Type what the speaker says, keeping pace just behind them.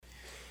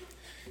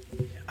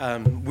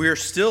We're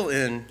still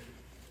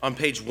on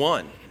page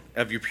 1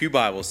 of your Pew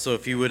Bibles. So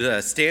if you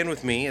would stand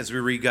with me as we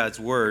read God's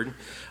Word,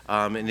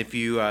 and if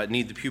you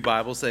need the Pew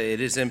Bibles, it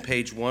is in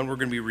page 1. We're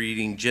going to be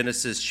reading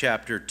Genesis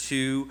chapter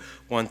 2,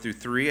 1 through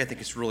 3. I think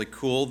it's really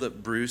cool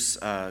that Bruce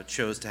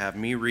chose to have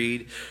me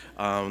read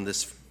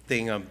this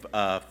thing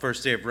of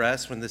first day of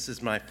rest when this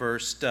is my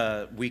first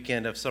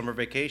weekend of summer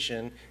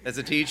vacation as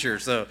a teacher.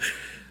 So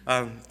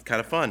kind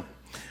of fun.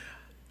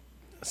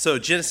 So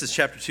Genesis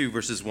chapter 2,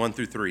 verses 1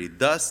 through 3.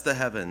 Thus the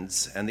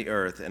heavens and the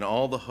earth and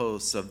all the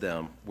hosts of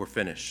them were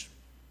finished.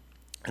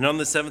 And on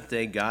the seventh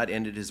day God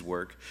ended his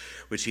work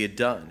which he had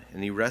done,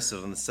 and he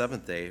rested on the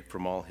seventh day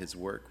from all his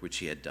work which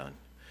he had done.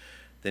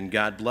 Then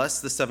God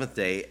blessed the seventh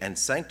day and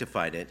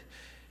sanctified it,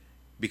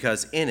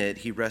 because in it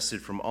he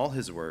rested from all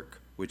his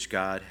work which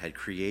God had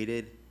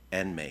created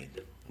and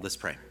made. Let's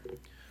pray.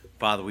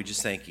 Father, we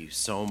just thank you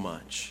so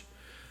much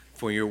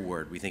for your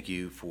word. We thank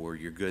you for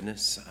your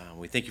goodness.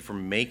 We thank you for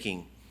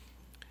making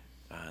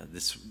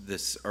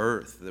this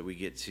earth that we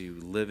get to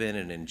live in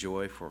and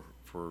enjoy, for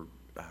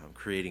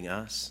creating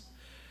us.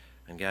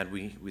 And God,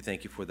 we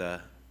thank you for the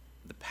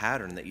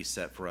pattern that you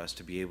set for us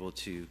to be able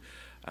to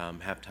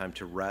have time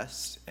to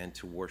rest and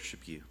to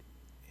worship you.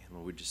 And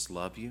Lord, we just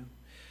love you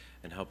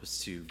and help us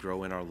to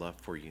grow in our love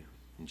for you.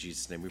 In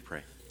Jesus' name we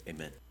pray.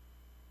 Amen.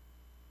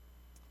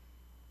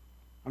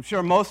 I'm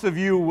sure most of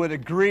you would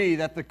agree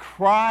that the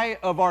cry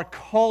of our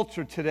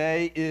culture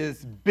today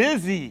is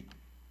busy.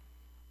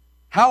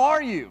 How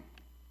are you?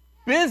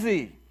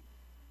 Busy.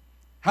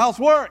 How's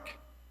work?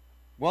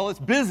 Well, it's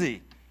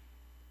busy.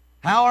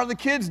 How are the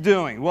kids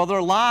doing? Well,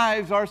 their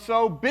lives are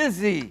so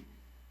busy.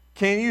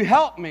 Can you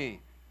help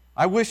me?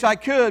 I wish I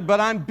could, but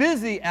I'm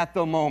busy at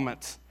the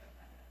moment.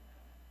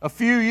 A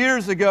few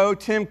years ago,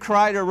 Tim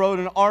Kreider wrote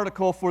an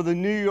article for the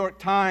New York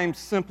Times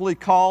simply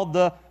called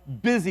The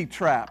Busy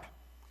Trap.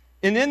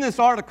 And in this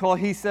article,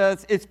 he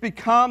says, it's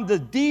become the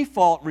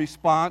default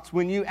response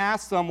when you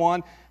ask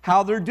someone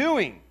how they're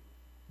doing.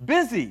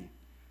 Busy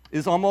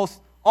is almost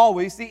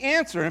always the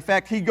answer. In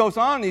fact, he goes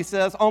on and he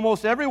says,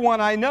 almost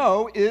everyone I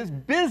know is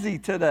busy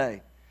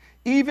today.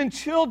 Even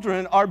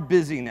children are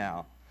busy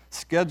now,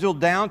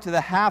 scheduled down to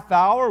the half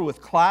hour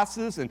with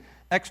classes and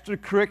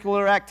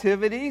extracurricular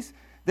activities.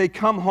 They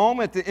come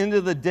home at the end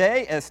of the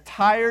day as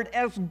tired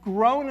as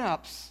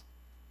grown-ups.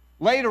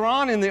 Later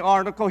on in the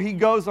article, he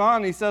goes on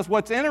and he says,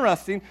 what's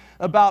interesting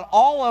about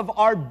all of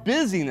our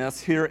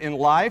busyness here in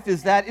life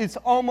is that it's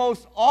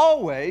almost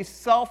always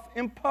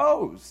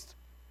self-imposed.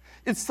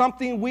 It's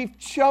something we've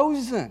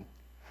chosen.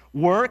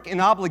 Work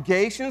and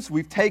obligations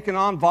we've taken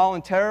on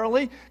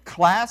voluntarily,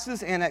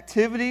 classes and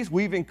activities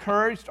we've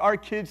encouraged our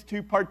kids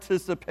to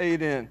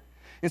participate in.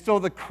 And so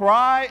the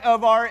cry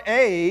of our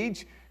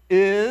age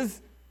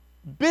is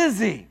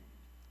busy.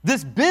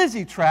 This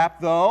busy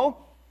trap, though,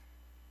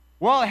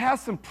 well, it has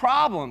some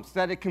problems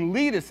that it can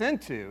lead us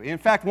into. In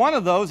fact, one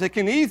of those, it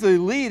can easily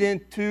lead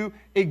into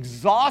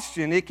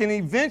exhaustion. It can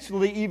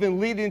eventually even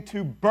lead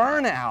into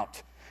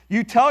burnout.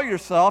 You tell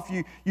yourself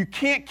you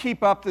can't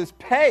keep up this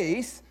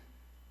pace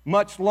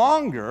much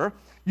longer.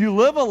 You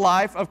live a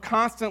life of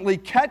constantly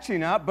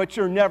catching up, but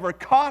you're never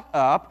caught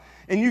up,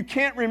 and you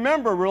can't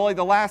remember really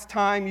the last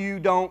time you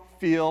don't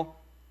feel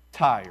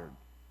tired.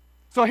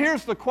 So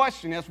here's the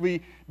question as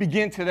we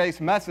begin today's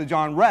message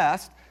on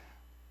rest.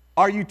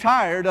 Are you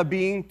tired of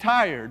being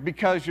tired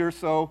because you're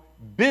so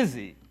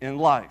busy in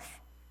life?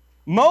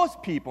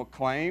 Most people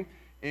claim,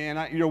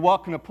 and you're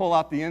welcome to pull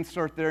out the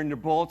insert there in your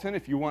bulletin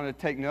if you want to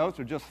take notes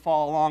or just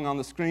follow along on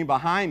the screen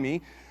behind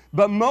me,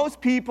 but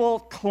most people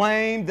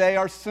claim they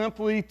are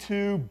simply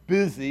too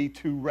busy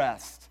to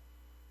rest.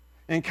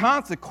 And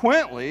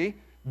consequently,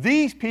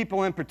 these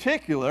people in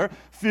particular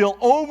feel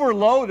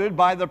overloaded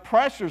by the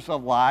pressures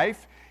of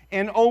life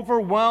and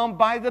overwhelmed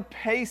by the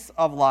pace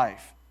of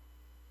life.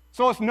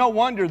 So it's no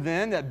wonder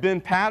then that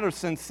Ben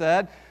Patterson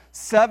said,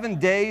 7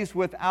 days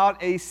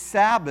without a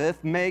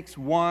Sabbath makes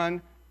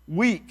 1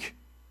 week.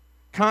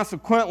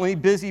 Consequently,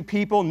 busy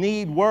people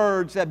need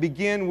words that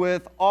begin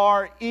with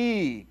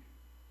R-E.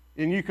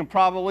 And you can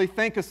probably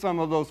think of some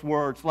of those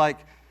words like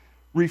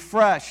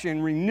refresh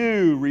and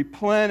renew,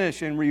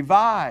 replenish and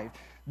revive.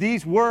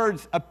 These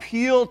words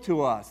appeal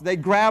to us. They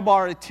grab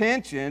our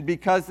attention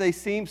because they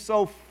seem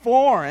so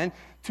foreign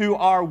to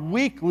our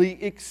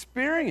weekly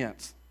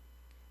experience.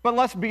 But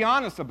let's be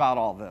honest about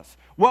all this.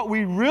 What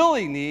we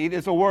really need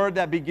is a word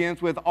that begins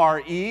with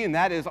R-E, and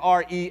that is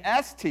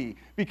R-E-S-T,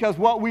 because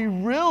what we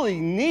really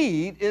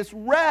need is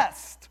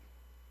rest.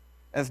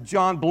 As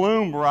John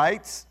Bloom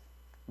writes,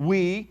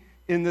 we,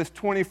 in this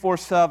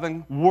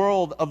 24/7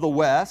 world of the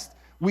West,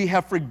 we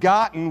have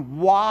forgotten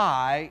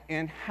why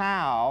and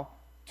how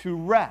to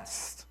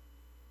rest.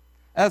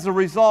 As a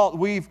result,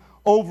 we've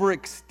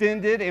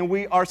overextended and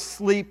we are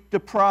sleep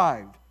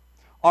deprived.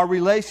 Our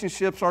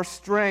relationships are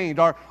strained.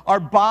 Our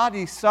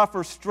bodies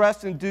suffer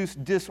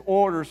stress-induced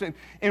disorders.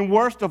 And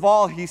worst of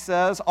all, he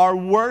says, our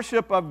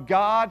worship of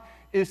God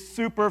is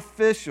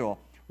superficial.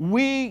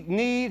 We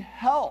need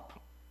help.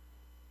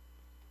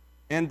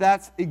 And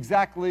that's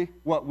exactly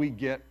what we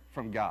get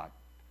from God.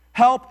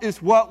 Help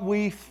is what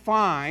we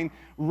find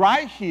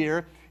right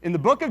here in the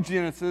book of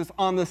Genesis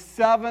on the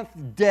seventh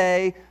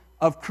day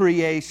of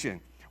creation.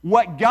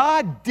 What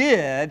God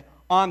did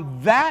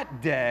on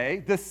that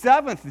day, the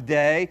seventh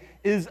day,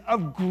 is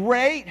of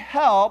great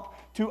help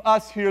to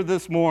us here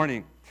this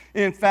morning.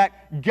 In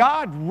fact,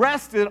 God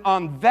rested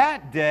on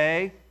that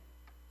day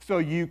so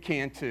you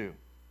can too.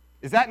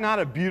 Is that not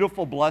a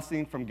beautiful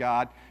blessing from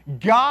God?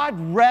 God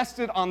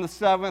rested on the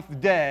seventh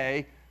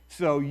day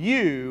so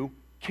you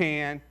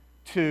can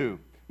too.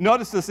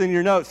 Notice this in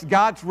your notes.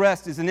 God's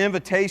rest is an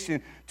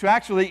invitation to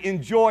actually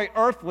enjoy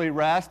earthly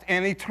rest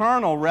and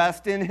eternal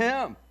rest in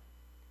Him.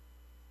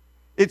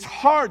 It's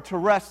hard to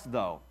rest,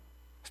 though,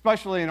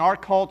 especially in our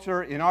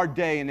culture, in our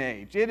day and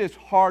age. It is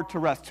hard to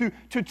rest,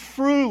 to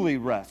truly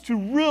rest, to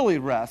really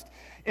rest.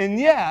 And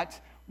yet,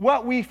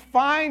 what we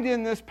find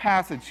in this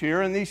passage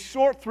here, in these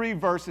short 3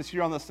 verses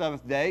here on the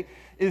seventh day,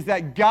 is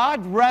that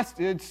God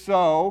rested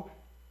so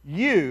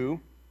you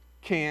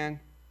can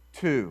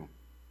too.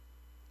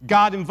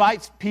 God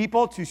invites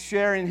people to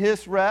share in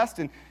His rest,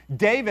 and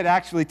David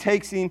actually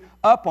takes him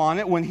up on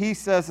it when he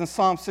says in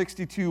Psalm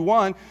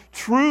 62:1,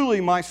 "Truly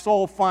my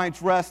soul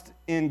finds rest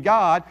in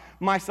God,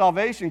 my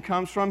salvation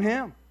comes from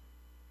Him."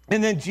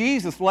 And then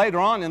Jesus, later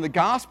on in the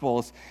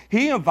Gospels,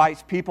 He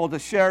invites people to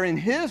share in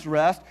His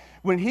rest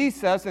when He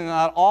says, in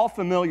that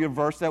all-familiar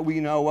verse that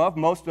we know of,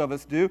 most of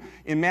us do,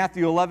 in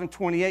Matthew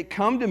 11:28,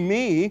 "Come to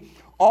me,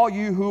 all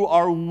you who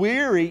are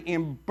weary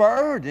and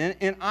burdened,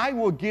 and I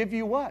will give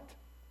you" what?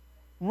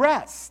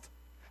 Rest.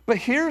 But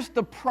here's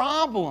the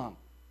problem,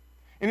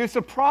 and it's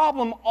a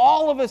problem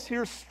all of us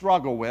here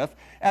struggle with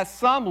at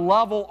some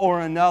level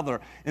or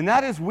another, and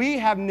that is we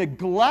have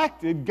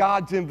neglected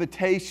God's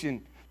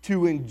invitation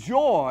to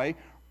enjoy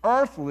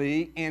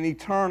earthly and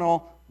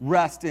eternal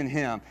rest in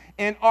Him.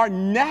 And our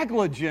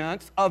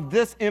negligence of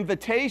this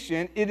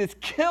invitation, it is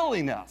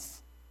killing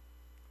us.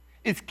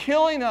 It's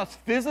killing us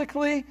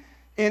physically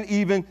and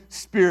even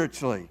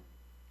spiritually.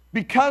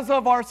 Because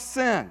of our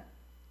sin,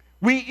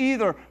 we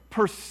either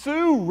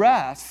pursue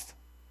rest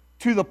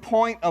to the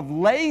point of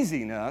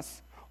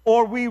laziness,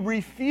 or we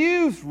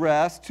refuse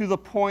rest to the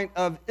point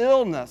of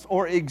illness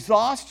or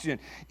exhaustion.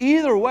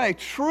 Either way,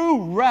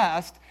 true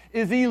rest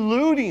is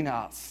eluding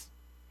us.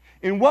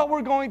 And what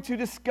we're going to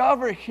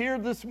discover here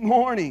this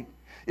morning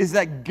is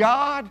that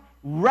God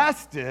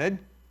rested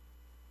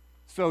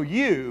so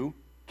you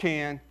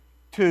can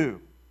too.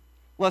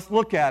 Let's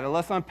look at it.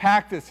 Let's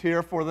unpack this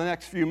here for the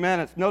next few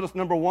minutes. Notice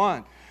number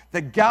 1,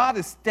 that God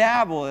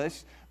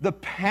established the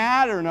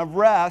pattern of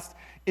rest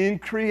in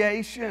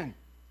creation.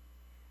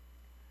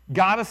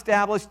 God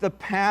established the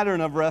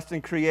pattern of rest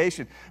in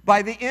creation.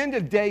 By the end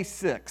of day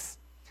 6,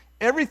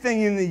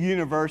 everything in the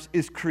universe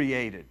is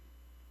created.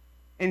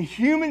 And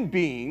human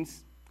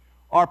beings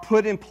are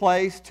put in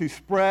place to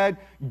spread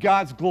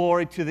God's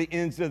glory to the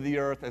ends of the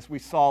earth, as we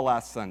saw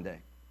last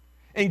Sunday.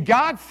 And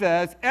God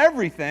says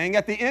everything,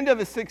 at the end of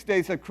His 6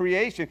 days of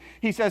creation,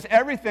 He says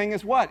everything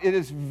is what? It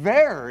is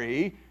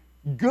very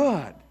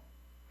good.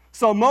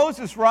 So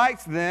Moses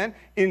writes then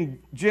in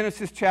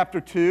Genesis chapter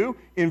 2,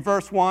 in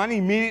verse 1,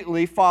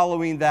 immediately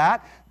following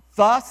that,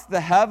 "Thus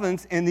the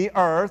heavens and the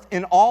earth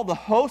and all the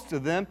hosts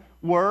of them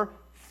were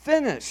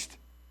finished."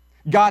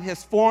 God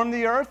has formed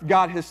the earth,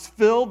 God has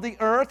filled the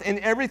earth, and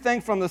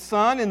everything from the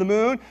sun and the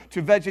moon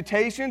to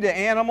vegetation to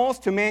animals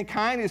to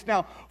mankind is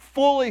now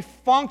fully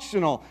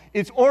functional.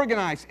 It's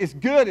organized, it's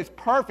good, it's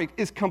perfect,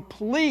 it's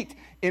complete,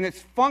 and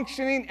it's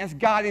functioning as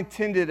God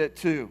intended it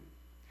to.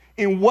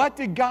 And what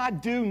did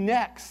God do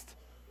next?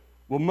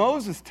 Well,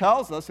 Moses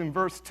tells us in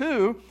verse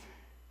 2,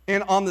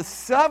 and on the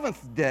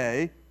seventh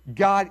day,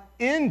 God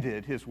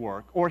ended His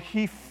work, or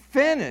He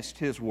finished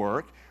His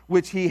work,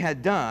 which He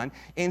had done,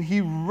 and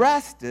He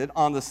rested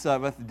on the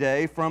seventh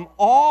day from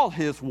all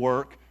His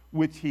work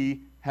which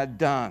He had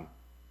done.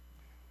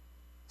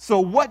 So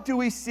what do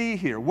we see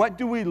here? What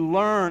do we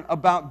learn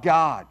about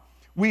God?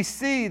 We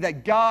see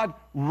that God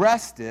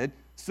rested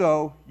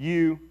so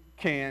you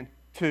can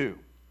too.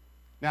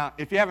 Now,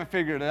 if you haven't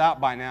figured it out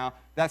by now,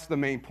 that's the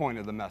main point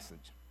of the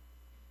message.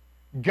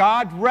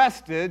 God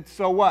rested,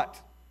 so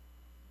what?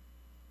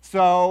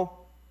 So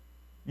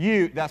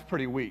you, that's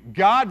pretty weak.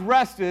 God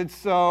rested,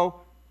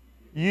 so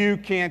you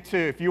can too.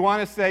 If you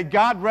want to say,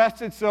 God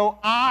rested, so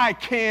I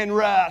can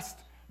rest,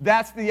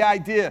 that's the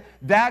idea.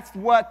 That's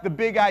what the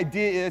big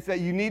idea is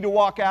that you need to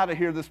walk out of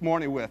here this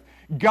morning with.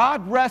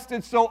 God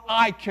rested, so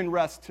I can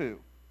rest too.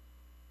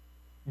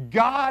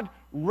 God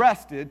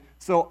rested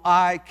so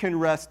I can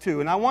rest too.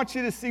 And I want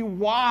you to see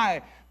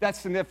why that's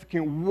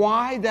significant,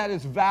 why that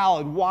is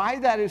valid, why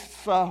that is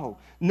so.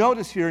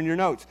 Notice here in your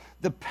notes,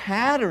 the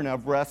pattern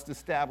of rest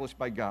established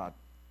by God.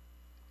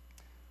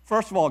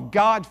 First of all,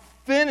 God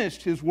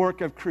finished His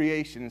work of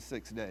creation in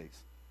 6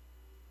 days.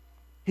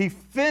 He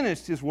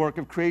finished His work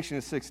of creation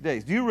in 6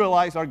 days. Do you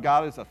realize our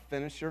God is a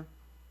finisher?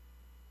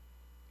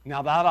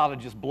 Now that ought to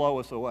just blow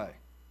us away.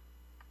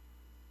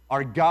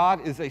 Our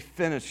God is a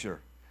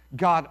finisher.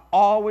 God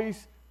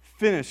always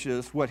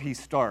finishes what He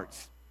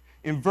starts.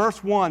 In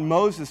verse 1,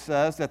 Moses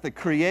says that the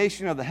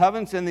creation of the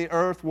heavens and the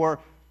earth were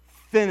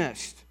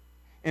finished.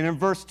 And in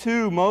verse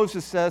 2,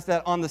 Moses says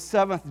that on the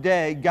seventh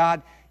day,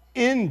 God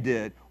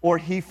ended, or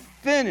he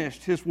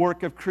finished his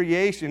work of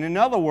creation. In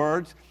other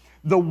words,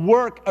 the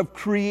work of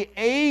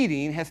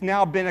creating has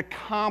now been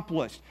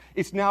accomplished.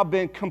 It's now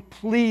been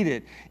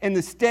completed. And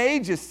the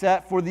stage is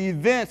set for the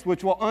events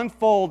which will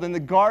unfold in the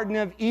Garden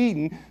of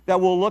Eden that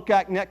we'll look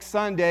at next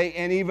Sunday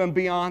and even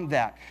beyond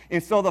that.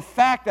 And so the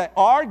fact that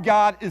our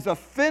God is a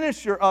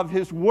finisher of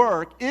his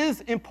work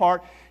is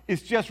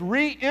just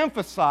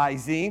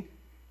re-emphasizing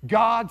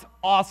God's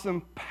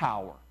awesome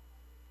power.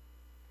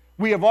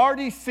 We have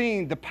already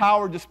seen the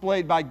power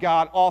displayed by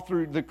God all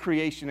through the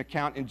creation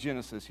account in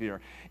Genesis here.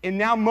 And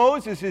now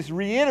Moses is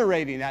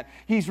reiterating that.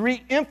 He's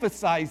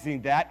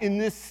re-emphasizing that in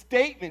this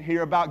statement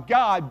here about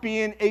God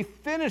being a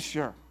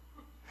finisher.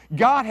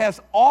 God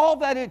has all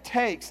that it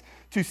takes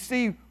to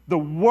see the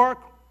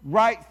work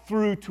right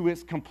through to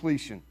its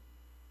completion.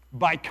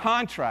 By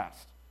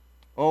contrast,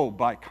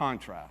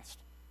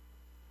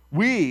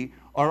 we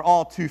are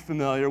all too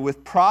familiar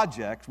with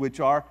projects which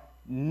are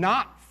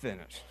not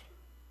finished.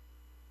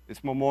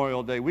 It's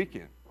Memorial Day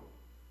weekend.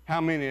 How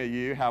many of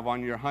you have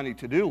on your honey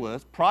to-do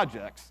list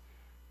projects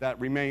that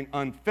remain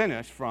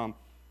unfinished from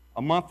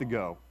a month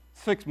ago,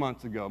 6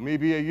 months ago,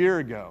 maybe a year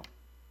ago?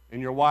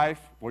 And your wife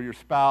or your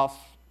spouse,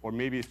 or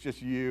maybe it's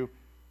just you've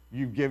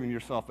given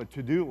yourself a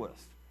to-do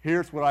list.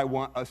 Here's what I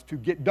want us to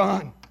get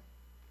done.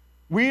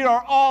 We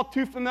are all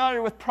too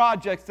familiar with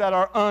projects that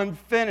are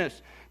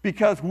unfinished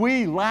because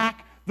we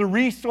lack the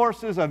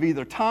resources of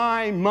either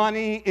time,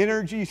 money,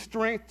 energy,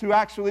 strength to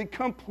actually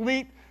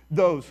complete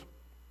those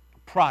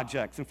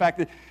projects. In fact,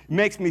 it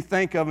makes me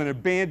think of an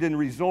abandoned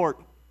resort.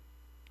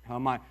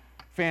 My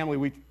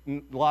family,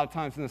 a lot of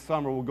times in the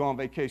summer, we'll go on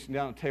vacation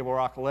down at Table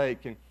Rock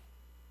Lake, and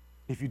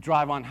if you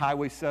drive on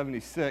Highway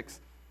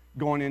 76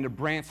 going into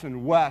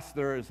Branson West,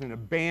 there is an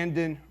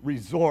abandoned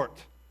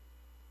resort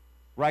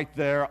right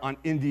there on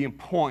Indian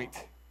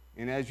Point.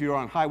 And as you're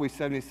on Highway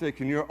 76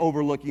 and you're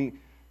overlooking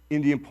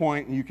Indian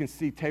Point and you can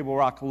see Table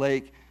Rock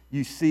Lake,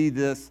 you see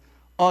this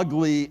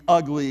ugly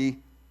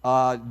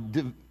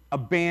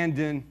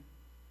abandoned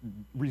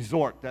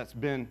resort that's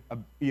been,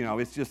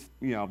 it's just,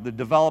 the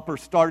developer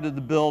started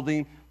the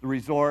building, the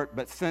resort,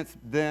 but since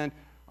then,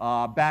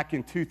 back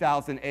in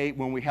 2008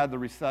 when we had the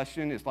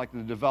recession, it's like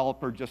the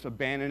developer just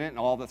abandoned it, and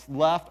all that's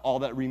left, all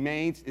that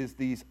remains is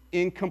these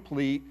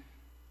incomplete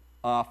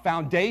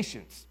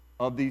foundations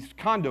of these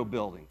condo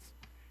buildings.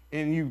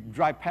 And you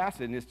drive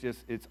past it and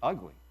it's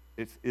ugly.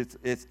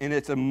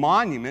 It's a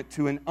monument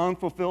to an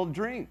unfulfilled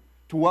dream,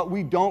 to what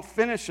we don't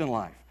finish in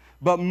life.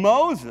 But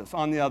Moses,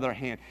 on the other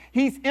hand,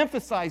 he's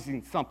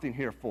emphasizing something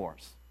here for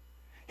us.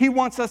 He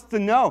wants us to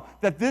know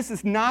that this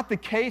is not the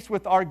case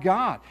with our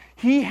God.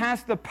 He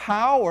has the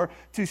power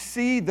to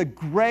see the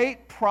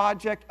great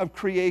project of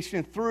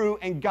creation through,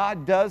 and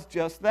God does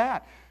just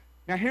that.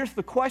 Now, here's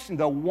the question,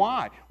 though.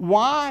 Why?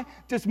 Why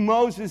does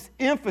Moses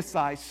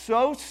emphasize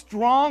so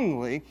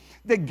strongly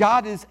that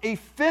God is a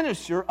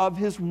finisher of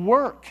his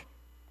work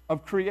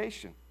of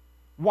creation?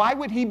 Why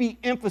would he be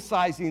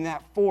emphasizing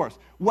that for us?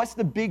 What's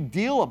the big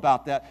deal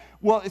about that?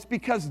 Well, it's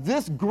because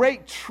this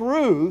great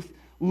truth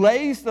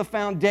lays the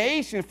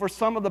foundation for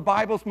some of the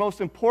Bible's most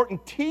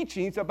important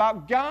teachings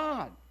about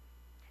God.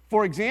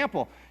 For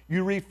example,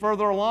 you read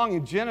further along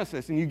in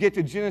Genesis, and you get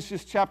to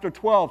Genesis chapter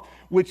 12,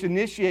 which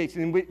initiates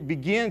and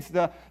begins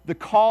the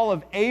call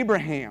of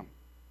Abraham.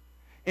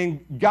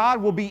 And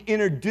God will be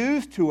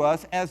introduced to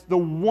us as the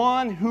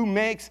one who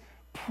makes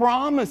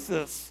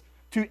promises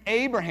to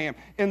Abraham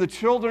and the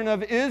children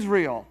of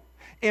Israel.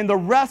 And the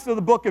rest of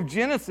the book of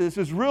Genesis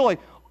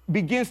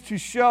begins to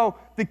show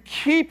the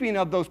keeping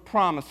of those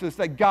promises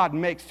that God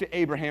makes to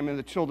Abraham and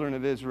the children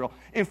of Israel.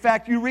 In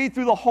fact, you read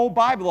through the whole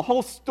Bible, the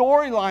whole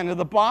storyline of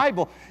the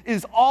Bible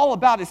is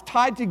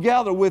tied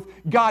together with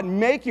God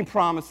making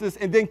promises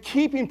and then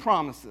keeping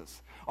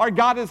promises. Our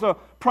God is a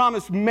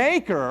promise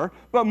maker,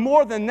 but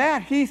more than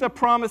that, he's a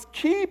promise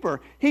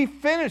keeper. He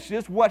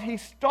finishes what he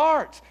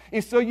starts.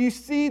 And so you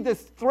see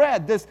this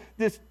thread,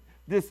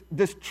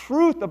 this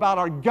truth about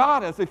our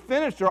God as a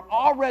finisher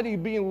already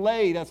being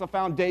laid as a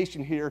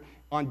foundation here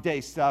on day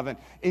 7.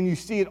 And you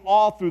see it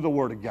all through the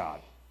Word of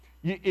God.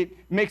 It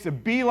makes a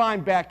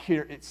beeline back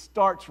here. It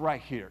starts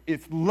right here.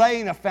 It's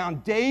laying a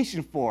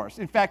foundation for us.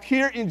 In fact,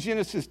 here in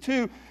Genesis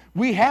 2,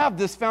 we have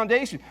this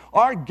foundation.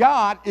 Our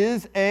God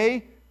is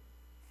a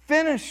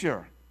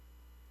finisher.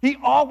 He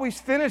always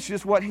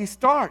finishes what he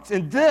starts.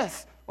 And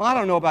this, well, I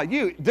don't know about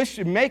you, this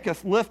should make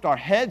us lift our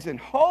heads in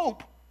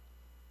hope.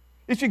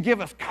 It should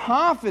give us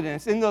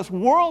confidence in this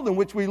world in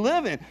which we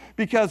live in,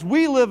 because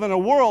we live in a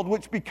world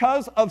which,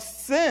 because of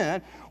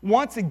sin,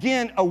 once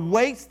again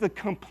awaits the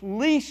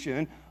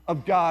completion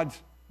of God's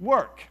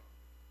work.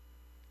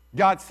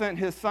 God sent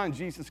his Son,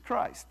 Jesus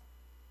Christ,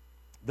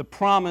 the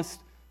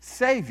promised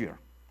Savior,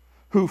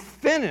 who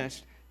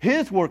finished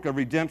his work of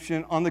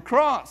redemption on the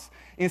cross.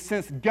 And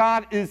since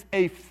God is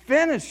a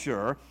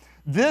finisher,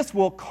 this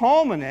will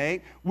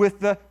culminate with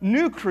the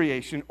new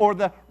creation or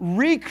the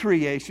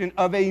recreation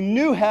of a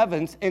new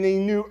heavens and a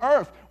new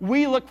earth.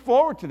 We look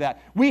forward to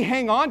that. We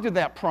hang on to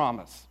that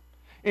promise.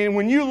 And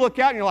when you look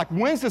out and you're like,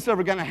 when's this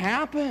ever going to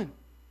happen?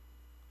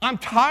 I'm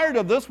tired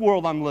of this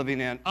world I'm living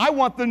in. I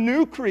want the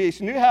new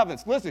creation, new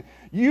heavens. Listen,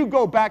 you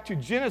go back to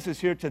Genesis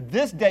here to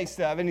this day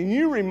 7, and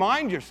you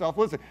remind yourself,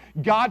 listen,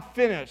 God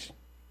finished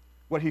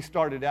what he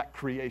started at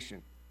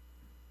creation.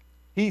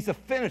 He's a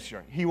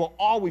finisher. He will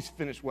always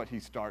finish what he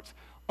starts,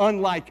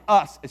 unlike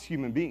us as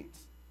human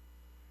beings.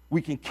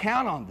 We can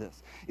count on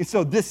this. And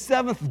so this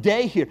seventh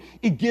day here,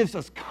 it gives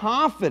us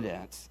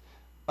confidence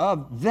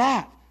of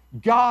that.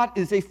 God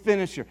is a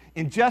finisher.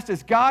 And just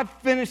as God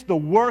finished the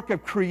work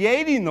of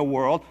creating the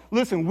world,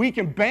 listen, we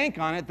can bank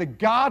on it that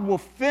God will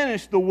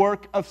finish the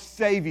work of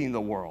saving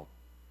the world.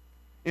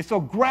 And so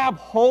grab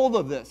hold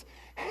of this.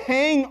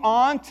 Hang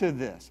on to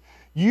this.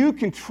 You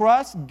can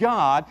trust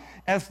God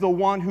as the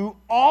one who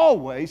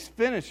always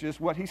finishes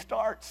what he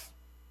starts.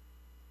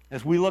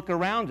 As we look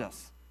around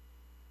us,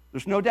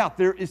 there's no doubt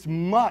there is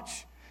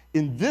much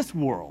in this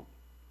world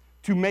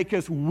to make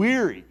us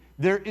weary.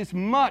 There is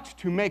much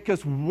to make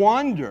us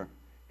wonder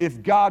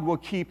if God will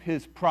keep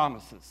his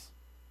promises.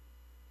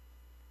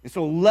 And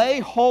so lay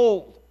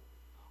hold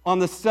on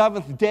the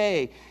seventh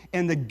day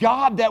and the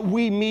God that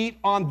we meet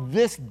on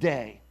this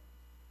day.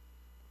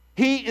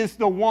 He is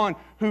the one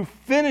who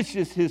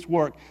finishes his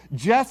work.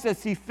 Just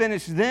as he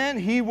finished then,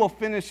 he will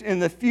finish in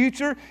the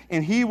future,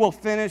 and he will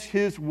finish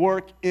his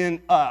work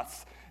in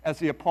us, as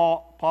the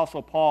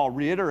Apostle Paul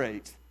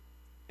reiterates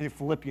in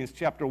Philippians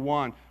chapter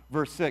 1,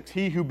 verse 6.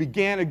 He who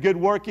began a good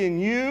work in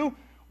you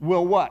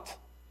will what?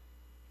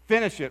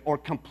 Finish it or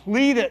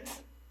complete it.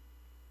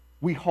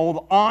 We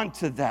hold on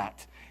to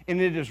that.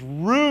 And it is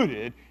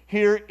rooted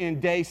here in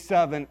day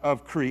 7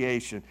 of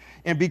creation.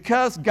 And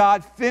because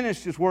God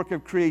finished his work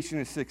of creation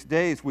in 6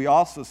 days, we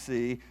also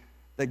see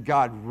that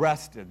God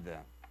rested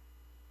then.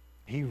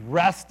 He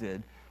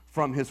rested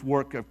from his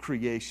work of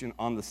creation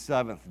on the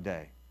 7th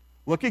day.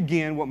 Look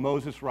again what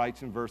Moses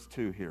writes in verse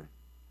 2 here.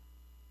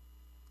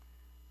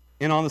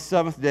 And on the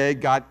 7th day,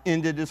 God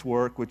ended his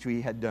work which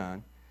he had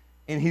done,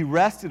 and he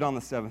rested on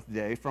the 7th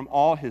day from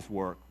all his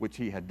work which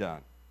he had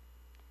done.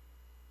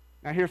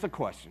 Now here's a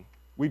question.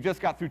 We've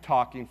just got through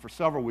talking for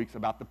several weeks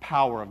about the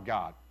power of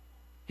God.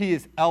 He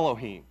is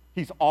Elohim.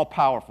 He's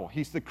all-powerful.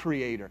 He's the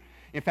creator.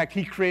 In fact,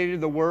 he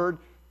created the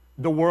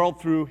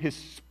world through his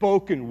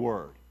spoken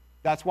word.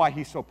 That's why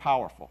he's so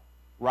powerful,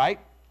 right?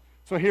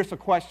 So here's the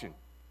question.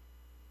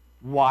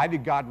 Why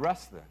did God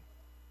rest then?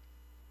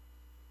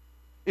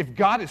 If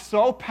God is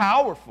so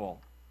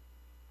powerful,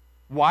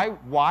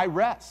 why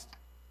rest?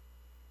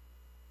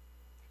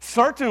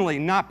 Certainly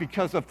not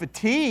because of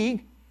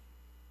fatigue.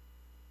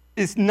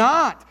 It's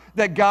not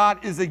that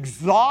God is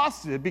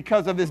exhausted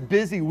because of his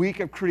busy week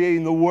of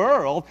creating the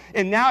world,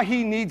 and now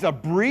he needs a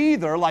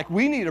breather like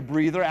we need a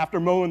breather after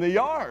mowing the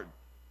yard.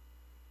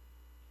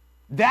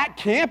 That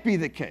can't be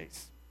the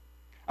case.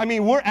 I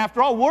mean,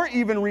 after all, we're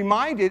even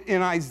reminded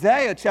in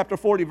Isaiah chapter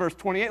 40, verse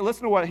 28.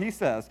 Listen to what he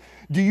says.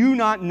 Do you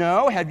not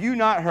know? Have you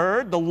not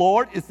heard? The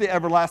Lord is the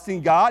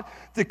everlasting God,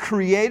 the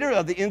creator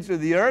of the ends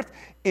of the earth,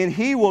 and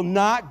he will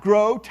not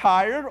grow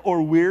tired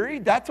or weary.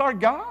 That's our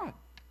God.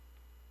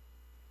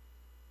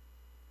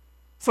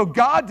 So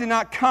God did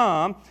not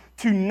come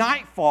to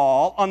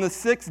nightfall on the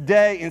 6th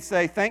day and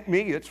say, thank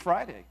me, it's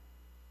Friday.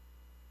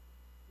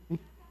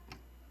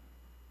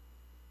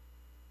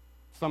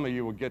 Some of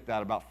you will get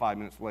that about 5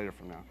 minutes later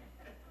from now.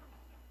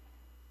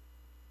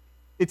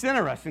 It's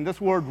interesting. This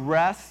word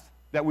rest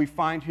that we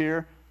find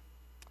here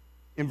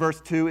in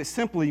verse 2, it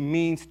simply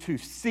means to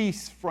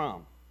cease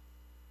from.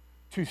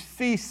 To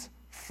cease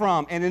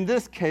from. And in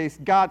this case,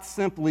 God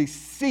simply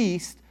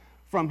ceased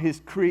from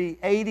his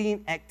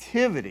creating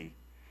activity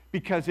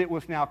because it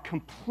was now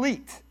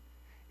complete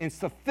and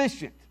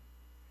sufficient.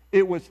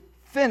 It was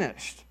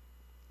finished.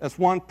 As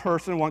one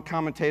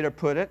commentator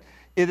put it,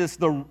 it is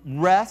the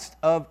rest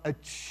of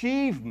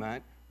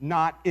achievement,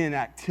 not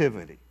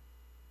inactivity.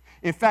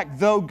 In fact,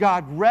 though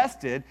God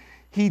rested,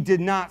 he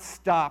did not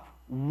stop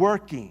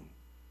working.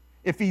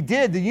 If he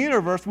did, the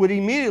universe would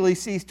immediately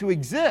cease to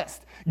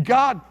exist.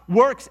 God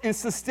works in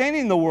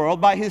sustaining the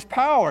world by his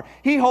power.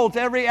 He holds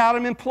every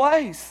atom in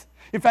place.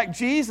 In fact,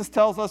 Jesus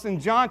tells us in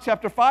John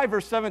chapter 5,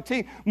 verse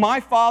 17, my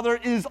Father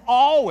is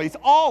always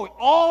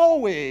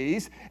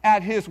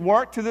at his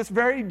work to this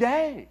very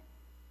day.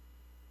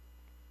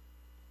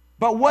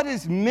 But what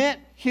is meant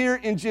here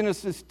in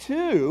Genesis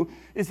 2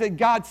 is that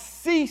God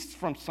ceased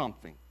from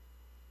something.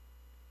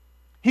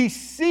 He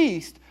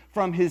ceased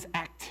from his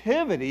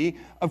activity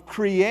of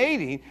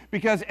creating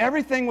because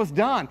everything was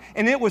done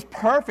and it was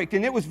perfect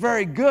and it was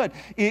very good.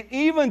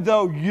 Even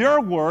though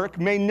your work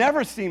may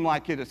never seem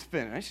like it is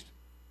finished,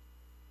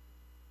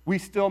 we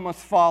still must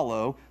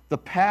follow the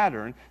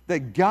pattern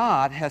that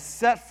God has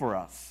set for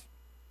us.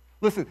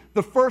 Listen,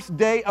 the first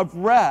day of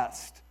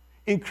rest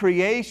in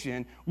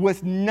creation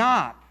was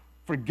not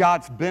for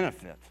God's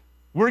benefit.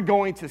 We're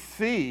going to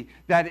see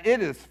that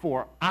it is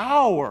for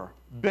our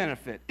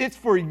benefit. It's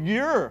for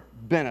your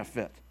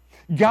benefit.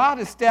 God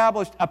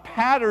established a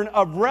pattern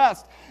of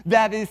rest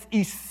that is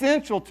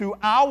essential to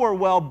our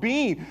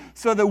well-being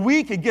so that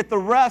we can get the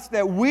rest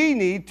that we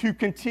need to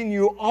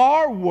continue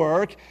our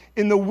work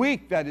in the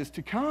week that is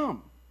to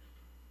come.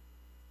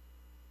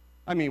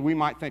 I mean, we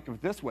might think of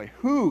it this way.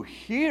 Who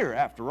here,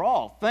 after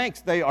all,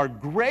 thinks they are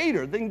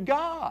greater than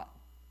God?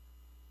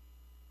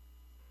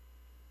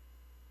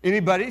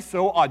 Anybody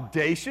so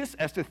audacious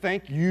as to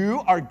think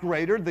you are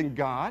greater than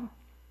God?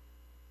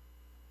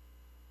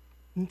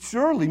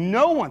 Surely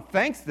no one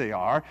thinks they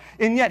are,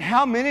 and yet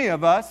how many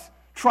of us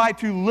try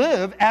to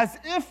live as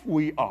if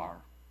we are?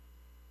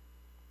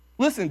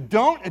 Listen,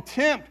 don't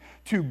attempt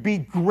to be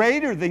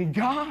greater than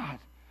God.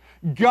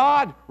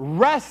 God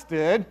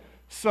rested,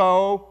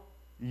 so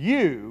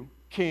you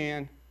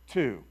can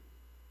too.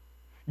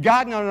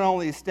 God not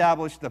only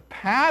established the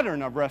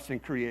pattern of rest in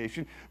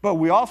creation, but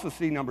we also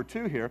see, number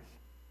 2 here,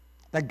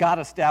 that God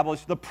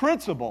established the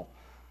principle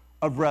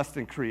of rest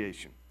in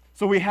creation.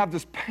 So we have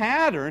this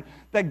pattern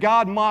that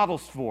God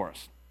models for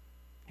us.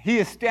 He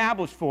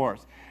established for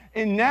us.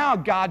 And now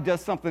God does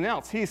something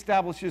else. He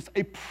establishes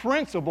a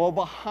principle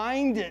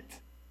behind it.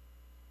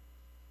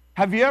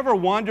 Have you ever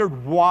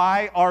wondered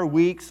why our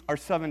weeks are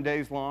 7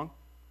 days long?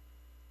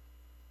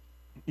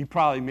 You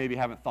probably maybe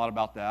haven't thought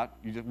about that.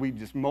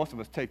 Most of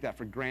us take that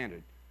for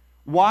granted.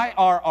 Why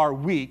are our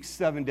weeks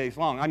 7 days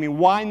long? I mean,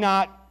 why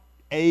not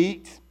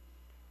 8?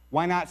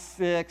 Why not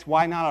 6?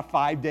 Why not a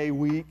 5-day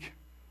week?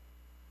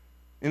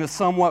 In a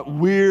somewhat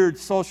weird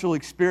social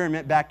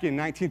experiment back in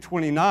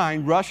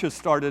 1929, Russia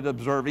started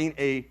observing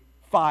a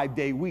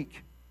 5-day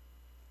week,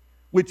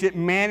 which it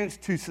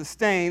managed to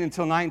sustain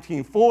until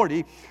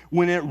 1940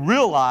 when it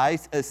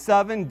realized a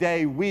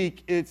 7-day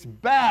week its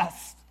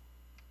best.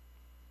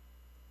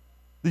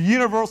 The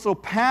universal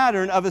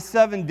pattern of a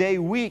 7-day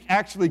week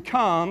actually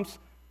comes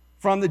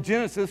from the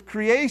Genesis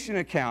creation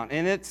account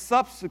and its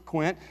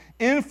subsequent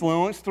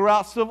influence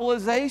throughout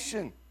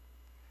civilization.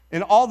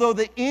 And although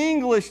the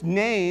English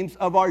names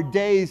of our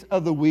days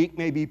of the week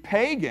may be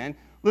pagan,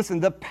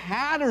 listen, the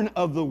pattern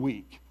of the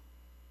week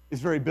is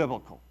very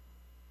biblical.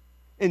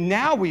 And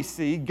now we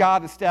see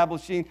God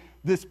establishing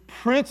this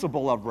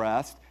principle of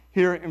rest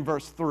here in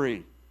verse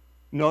 3.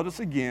 Notice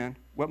again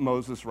what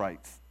Moses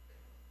writes.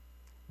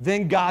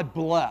 Then God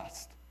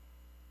blessed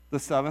the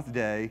 7th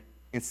day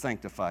and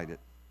sanctified it,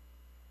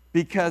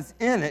 because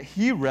in it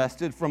he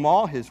rested from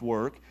all his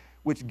work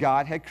which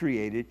God had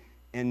created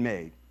and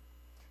made.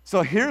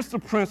 So here's the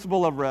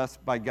principle of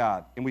rest by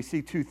God, and we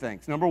see 2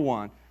 things. Number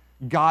 1,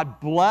 God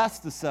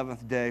blessed the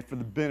 7th day for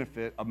the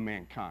benefit of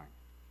mankind.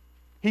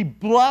 He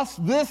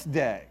blessed this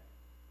day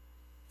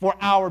for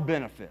our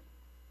benefit,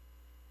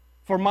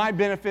 for my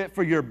benefit,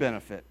 for your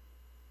benefit.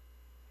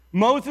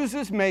 Moses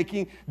is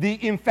making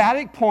the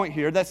emphatic point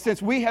here that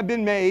since we have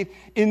been made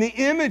in the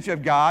image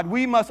of God,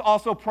 we must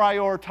also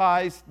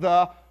prioritize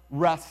the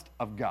rest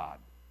of God.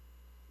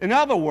 In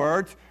other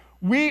words,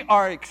 we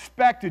are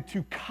expected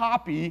to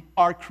copy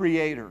our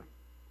Creator.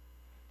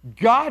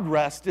 God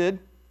rested,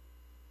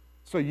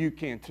 so you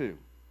can too.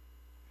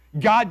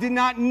 God did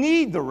not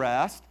need the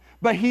rest,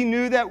 but he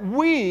knew that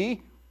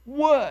we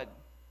would.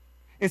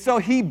 And so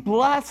he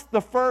blessed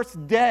the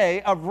first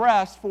day of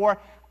rest for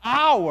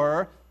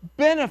our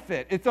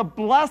benefit. It's a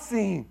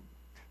blessing.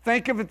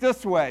 Think of it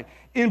this way.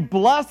 In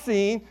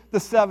blessing the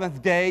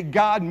 7th day,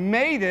 God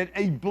made it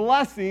a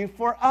blessing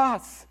for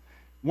us.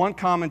 One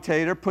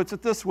commentator puts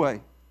it this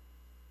way.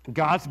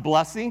 God's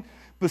blessing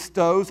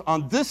bestows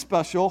on this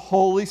special,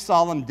 holy,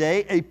 solemn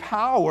day a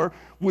power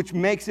which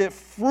makes it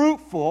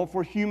fruitful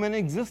for human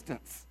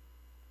existence.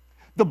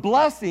 The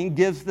blessing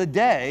gives the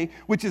day,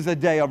 which is a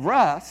day of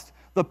rest,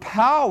 the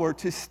power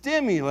to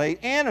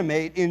stimulate,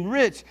 animate,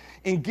 enrich,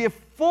 and give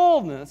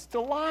fullness to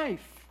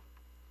life.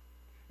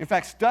 In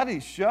fact,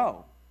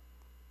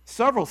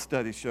 several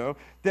studies show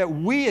that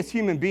we as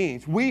human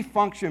beings, we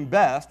function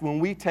best when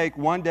we take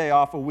one day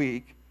off a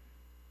week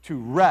to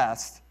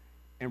rest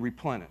and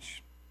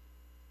replenish.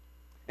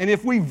 And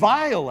if we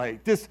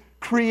violate this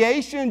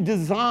creation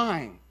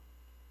design,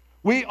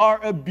 we are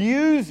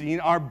abusing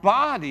our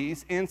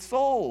bodies and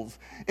souls.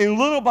 And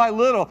little by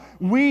little,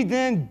 we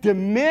then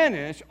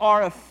diminish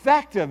our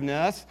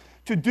effectiveness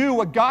to do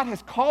what God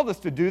has called us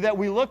to do that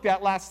we looked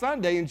at last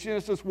Sunday in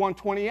Genesis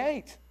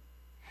 1:28.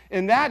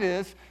 And that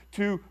is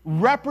to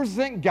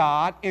represent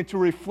God and to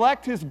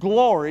reflect his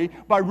glory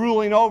by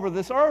ruling over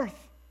this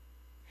earth.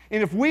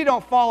 And if we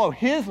don't follow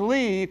his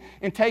lead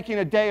in taking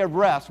a day of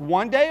rest,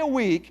 one day a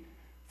week,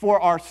 for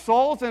our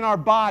souls and our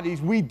bodies,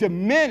 we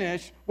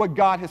diminish what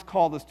God has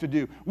called us to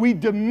do. We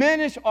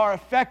diminish our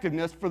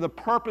effectiveness for the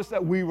purpose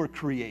that we were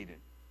created.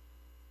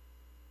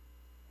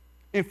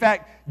 In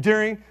fact,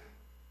 during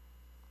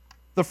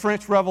the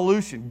French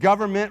Revolution,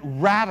 government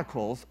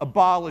radicals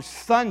abolished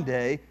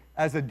Sunday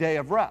as a day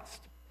of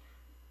rest.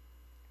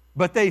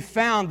 But they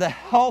found the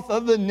health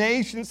of the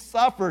nation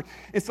suffered,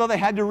 and so they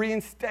had to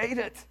reinstate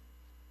it.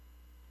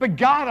 But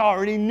God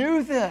already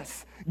knew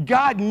this.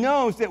 God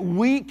knows that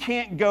we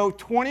can't go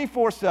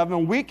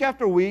 24/7, week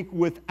after week,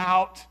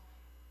 without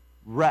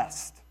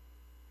rest.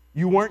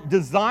 You weren't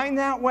designed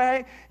that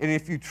way, and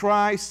if you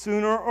try,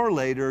 sooner or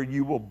later,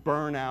 you will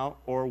burn out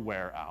or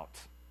wear out.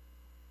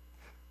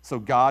 So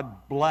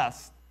God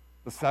blessed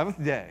the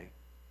seventh day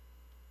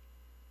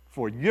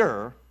for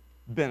your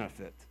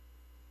benefit.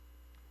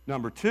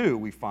 Number two,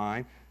 we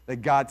find that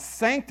God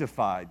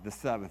sanctified the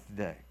seventh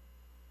day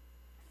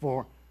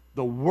for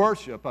the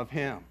worship of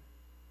Him.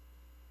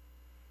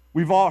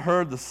 We've all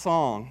heard the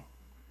song,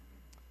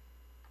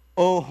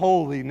 "O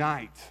Holy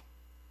Night."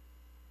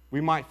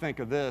 We might think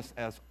of this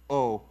as,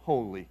 "O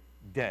Holy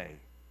Day."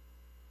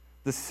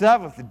 The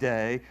seventh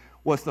day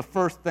was the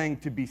first thing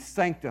to be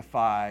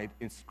sanctified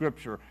in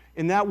Scripture.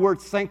 And that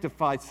word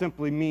sanctified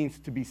simply means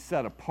to be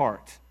set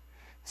apart.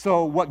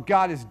 So what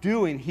God is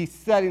doing, He's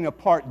setting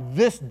apart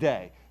this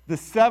day, the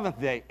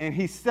seventh day, and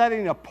He's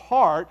setting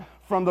apart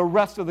from the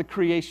rest of the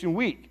creation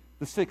week,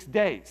 the 6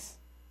 days.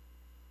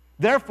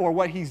 Therefore,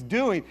 what He's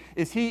doing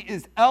is He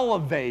is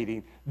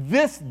elevating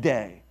this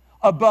day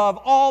above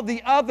all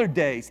the other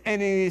days,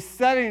 and He is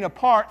setting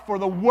apart for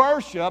the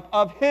worship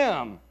of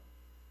Him.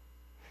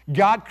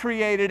 God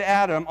created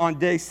Adam on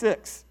day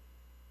 6.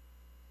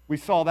 We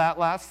saw that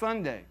last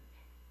Sunday.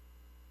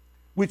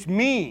 Which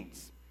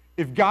means,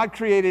 if God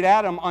created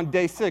Adam on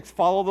day 6,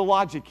 follow the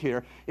logic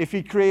here. If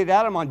He created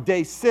Adam on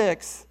day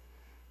 6,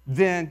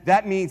 then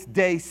that means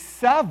day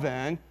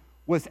 7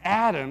 was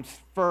Adam's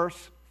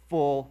first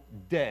full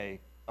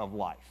day of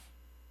life.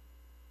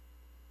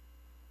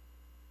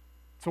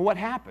 So what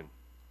happened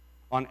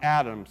on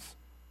Adam's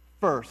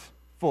first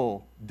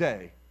full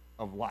day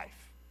of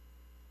life?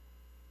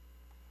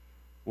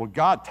 Well,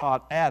 God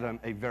taught Adam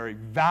a very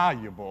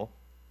valuable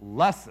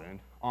lesson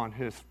on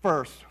his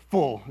first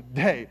full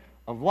day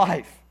of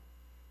life.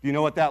 Do you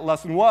know what that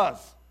lesson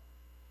was?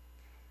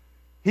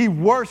 He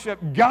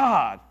worshiped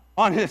God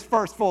on his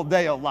first full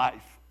day of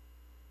life.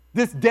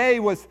 This day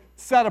was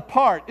set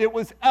apart. It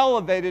was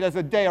elevated as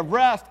a day of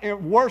rest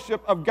and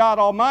worship of God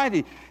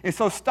Almighty. And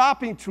so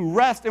stopping to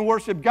rest and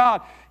worship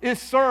God, it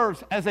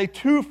serves as a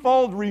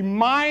twofold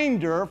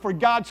reminder for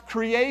God's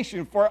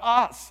creation for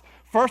us.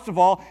 First of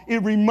all,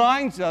 it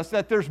reminds us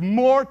that there's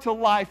more to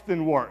life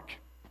than work.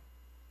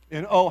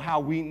 And oh,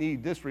 how we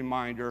need this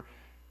reminder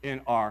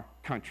in our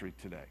country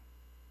today.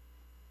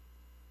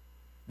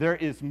 There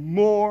is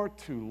more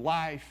to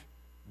life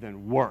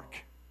than work.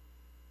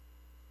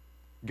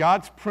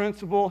 God's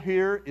principle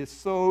here is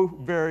so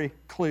very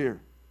clear.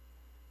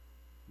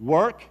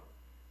 Work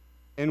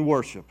and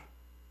worship.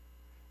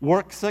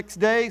 Work 6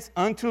 days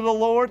unto the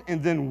Lord,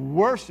 and then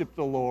worship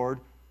the Lord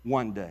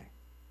one day.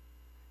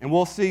 And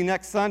we'll see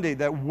next Sunday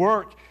that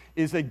work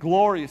is a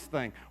glorious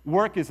thing.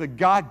 Work is a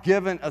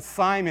God-given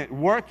assignment.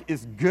 Work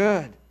is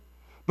good.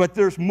 But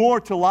there's more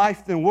to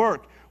life than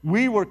work.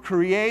 We were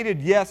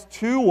created, yes,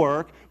 to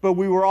work, but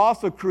we were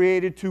also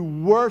created to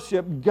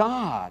worship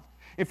God.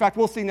 In fact,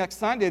 we'll see next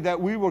Sunday that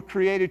we were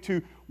created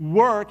to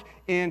work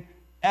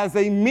as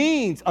a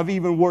means of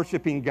even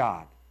worshiping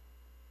God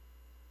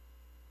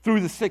through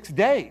the 6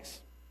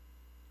 days.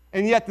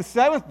 And yet the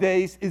 7th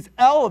day is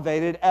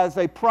elevated as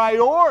a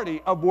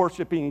priority of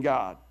worshiping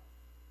God.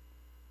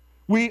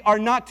 We are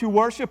not to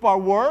worship our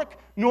work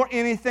nor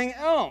anything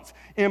else.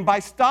 And by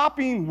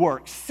stopping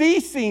work,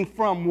 ceasing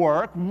from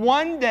work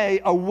 1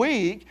 day a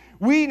week,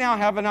 we now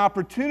have an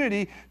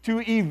opportunity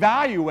to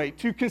evaluate,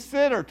 to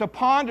consider, to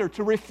ponder,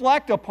 to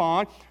reflect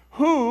upon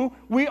who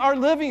we are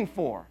living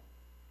for.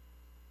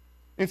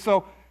 And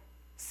so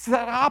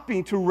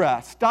stopping to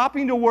rest,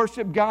 stopping to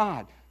worship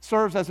God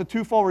serves as a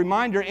twofold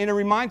reminder, and it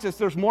reminds us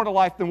there's more to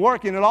life than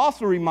work, and it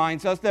also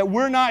reminds us that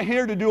we're not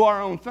here to do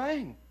our own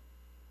thing.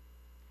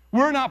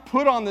 We're not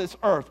put on this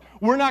earth.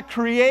 We're not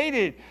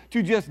created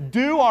to just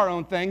do our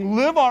own thing,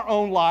 live our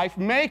own life,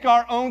 make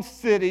our own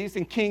cities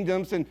and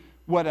kingdoms and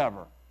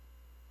whatever.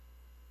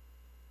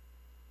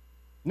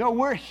 No,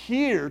 we're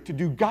here to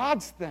do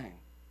God's thing.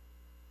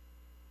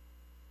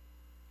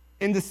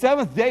 And the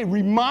 7th day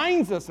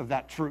reminds us of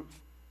that truth.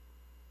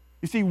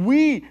 You see,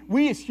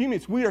 we as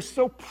humans, we are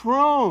so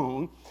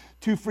prone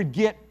to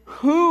forget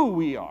who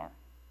we are.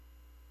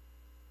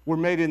 We're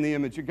made in the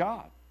image of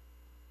God.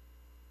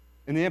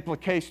 And the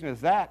implication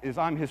is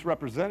I'm His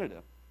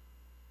representative.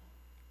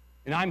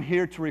 And I'm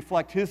here to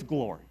reflect His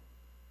glory.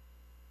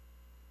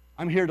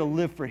 I'm here to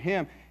live for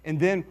Him. And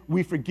then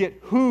we forget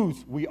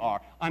whose we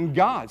are. I'm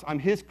God's. I'm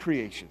His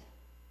creation.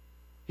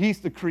 He's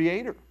the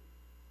creator.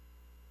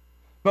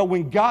 But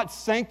when God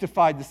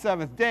sanctified the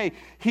 7th day,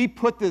 He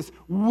put this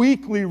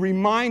weekly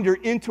reminder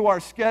into our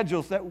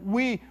schedules that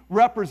we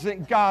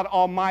represent God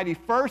Almighty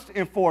first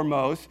and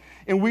foremost,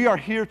 and we are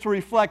here to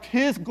reflect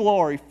His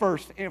glory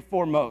first and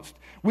foremost.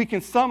 We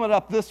can sum it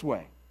up this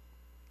way.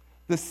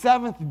 The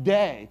 7th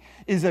day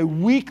is a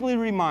weekly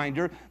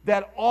reminder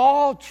that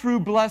all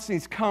true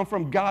blessings come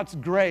from God's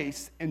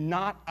grace and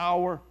not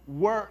our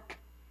work.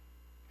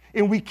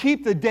 And we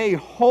keep the day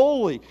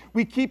holy.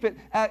 We keep it,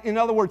 in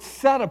other words,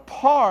 set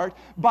apart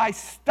by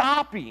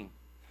stopping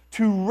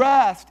to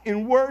rest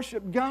and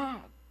worship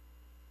God.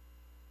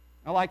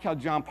 I like how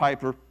John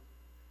Piper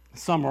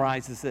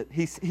summarizes it.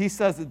 He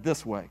says it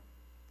this way.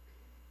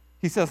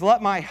 He says,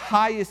 let my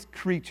highest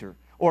creature,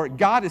 Or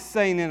God is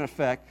saying, in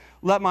effect,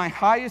 let my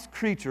highest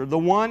creature, the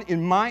one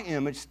in my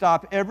image,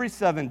 stop every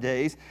 7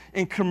 days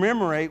and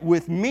commemorate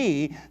with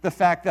me the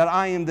fact that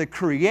I am the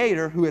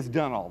creator who has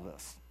done all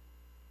this.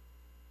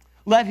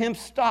 Let him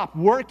stop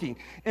working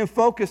and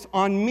focus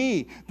on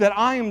me, that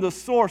I am the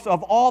source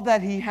of all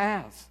that he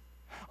has.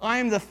 I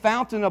am the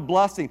fountain of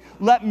blessing.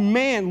 Let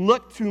man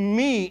look to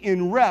me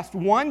in rest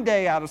 1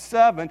 day out of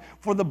 7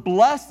 for the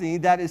blessing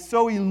that is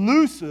so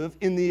elusive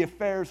in the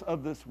affairs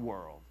of this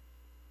world.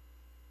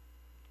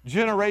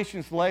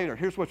 Generations later,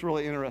 here's what's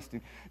really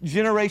interesting.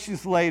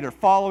 Generations later,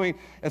 following,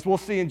 as we'll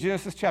see in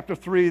Genesis chapter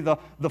 3, the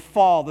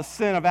fall, the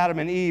sin of Adam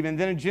and Eve. And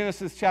then in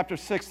Genesis chapter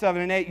 6,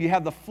 7, and 8, you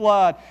have the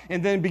flood.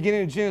 And then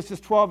beginning in Genesis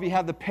 12, you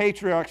have the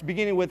patriarchs,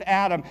 beginning with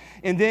Adam.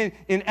 And then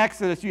in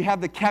Exodus, you have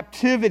the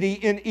captivity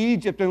in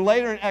Egypt. And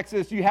later in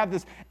Exodus, you have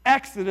this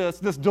exodus,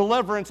 this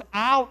deliverance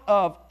out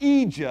of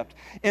Egypt.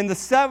 And the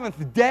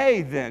seventh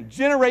day then,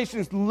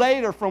 generations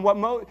later from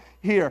what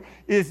here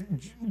is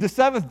the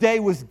seventh day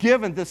was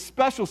given this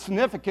special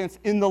significance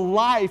in the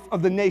life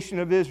of the nation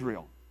of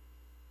Israel.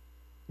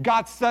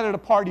 God set it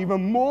apart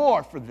even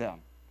more for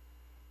them.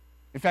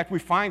 In fact, we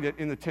find it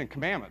in the Ten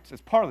Commandments.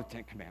 It's part of the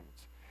Ten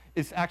Commandments.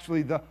 It's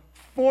actually the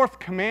fourth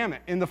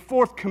commandment. And the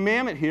fourth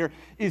commandment here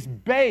is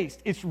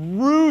based, it's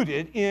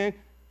rooted in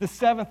the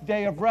seventh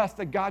day of rest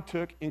that God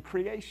took in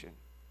creation.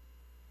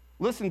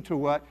 Listen to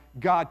what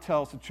God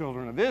tells the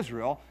children of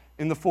Israel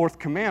in the fourth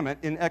commandment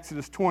in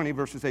Exodus 20,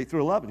 verses 8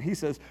 through 11. He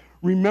says,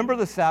 remember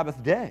the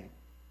Sabbath day.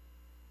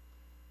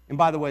 And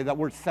by the way, that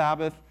word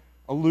Sabbath,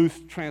 a loose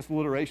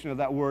transliteration of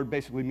that word,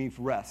 basically means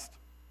rest.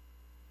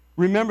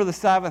 Remember the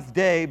Sabbath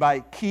day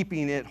by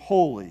keeping it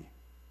holy.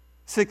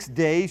 6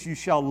 days you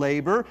shall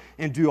labor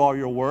and do all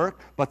your work,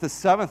 but the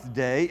seventh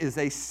day is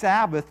a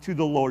Sabbath to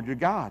the Lord your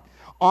God.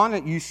 On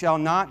it you shall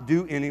not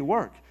do any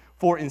work.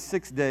 For in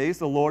 6 days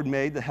the Lord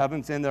made the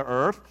heavens and the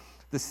earth,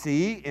 the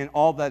sea, and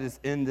all that is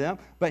in them.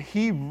 But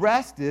he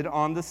rested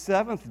on the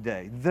seventh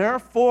day.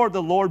 Therefore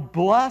the Lord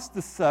blessed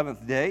the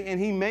seventh day, and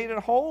he made it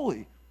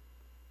holy.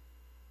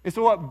 And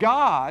so what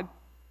God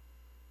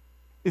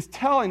is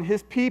telling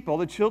his people,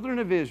 the children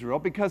of Israel,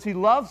 because he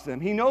loves them,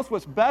 he knows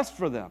what's best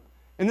for them.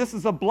 And this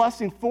is a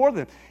blessing for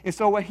them. And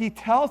so what he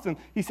tells them,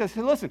 he says,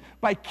 hey, listen,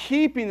 by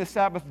keeping the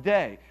Sabbath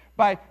day,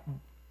 by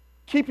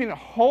keeping it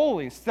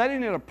holy,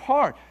 setting it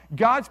apart,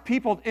 God's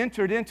people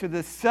entered into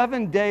this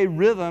 7-day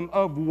rhythm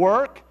of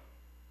work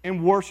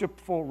and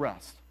worshipful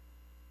rest.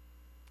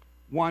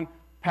 One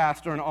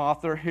pastor and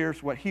author,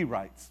 here's what he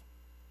writes.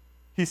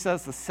 He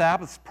says the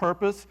Sabbath's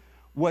purpose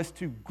was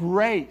to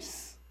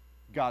grace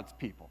God's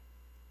people.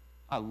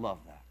 I love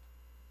that.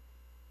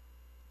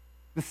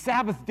 The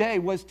Sabbath day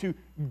was to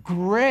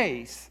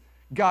grace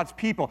God's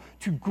people,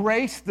 to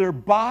grace their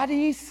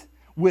bodies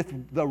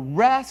with the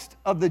rest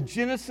of the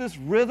Genesis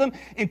rhythm,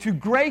 and to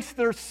grace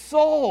their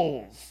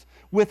souls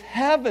with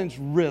heaven's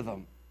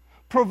rhythm,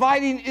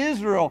 providing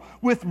Israel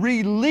with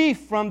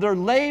relief from their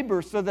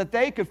labor so that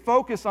they could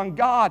focus on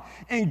God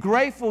and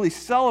gratefully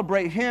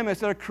celebrate him as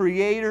their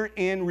creator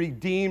and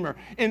redeemer.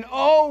 And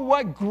oh,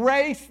 what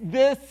grace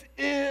this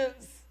is!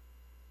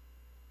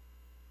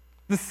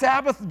 The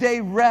Sabbath day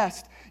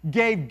rest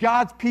gave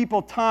God's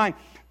people time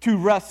to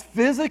rest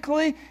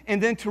physically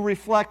and then to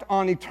reflect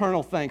on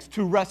eternal things,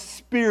 to rest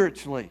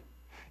spiritually.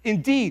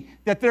 Indeed,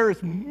 that there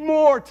is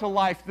more to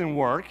life than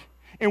work,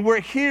 and we're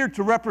here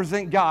to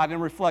represent God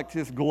and reflect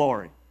his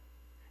glory.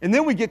 And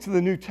then we get to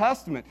the New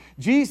Testament.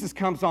 Jesus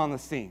comes on the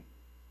scene.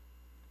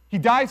 He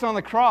dies on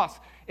the cross,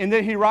 and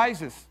then he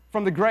rises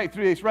from the grave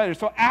 3 days later.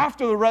 So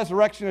after the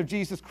resurrection of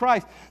Jesus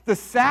Christ, the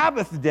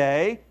Sabbath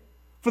day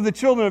for the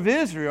children of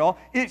Israel,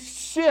 it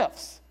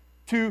shifts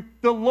to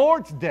the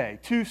Lord's Day,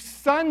 to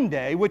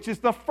Sunday, which is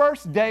the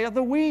first day of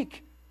the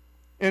week.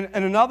 And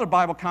another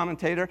Bible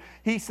commentator,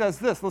 he says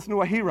this. Listen to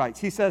what he writes.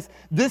 He says,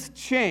 this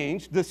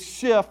change, this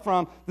shift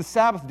from the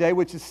Sabbath day,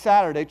 which is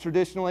Saturday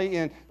traditionally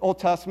in Old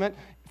Testament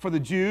for the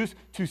Jews,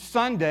 to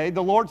Sunday,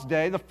 the Lord's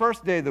Day, the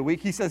first day of the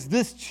week, he says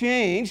this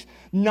change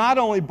not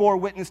only bore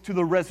witness to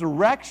the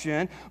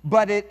resurrection,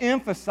 but it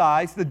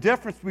emphasized the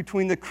difference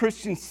between the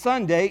Christian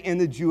Sunday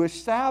and the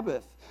Jewish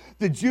Sabbath.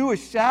 The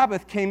Jewish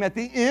Sabbath came at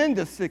the end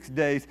of 6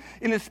 days,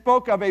 and it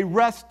spoke of a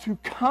rest to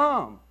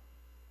come.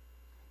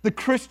 The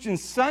Christian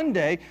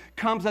Sunday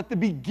comes at the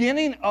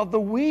beginning of the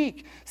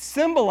week,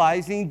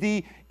 symbolizing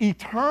the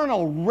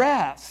eternal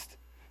rest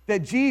that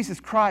Jesus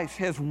Christ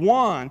has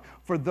won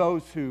for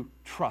those who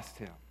trust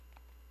him.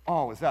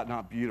 Oh, is that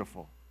not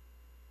beautiful?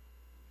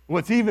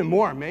 What's even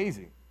more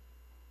amazing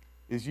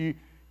is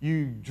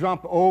you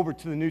jump over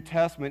to the New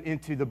Testament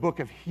into the book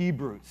of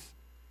Hebrews.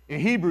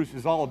 And Hebrews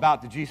is all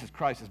about that Jesus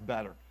Christ is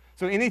better.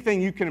 So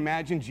anything you can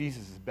imagine,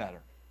 Jesus is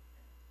better.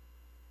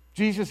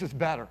 Jesus is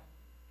better.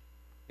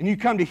 And you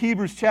come to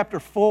Hebrews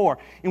chapter 4,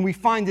 and we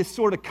find this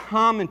sort of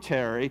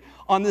commentary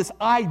on this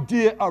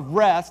idea of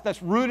rest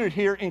that's rooted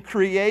here in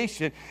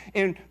creation.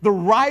 And the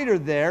writer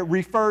there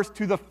refers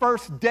to the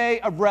first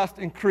day of rest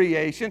in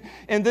creation.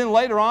 And then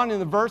later on in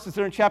the verses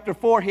there in chapter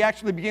 4, he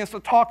actually begins to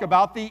talk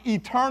about the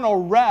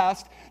eternal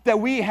rest that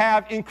we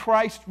have in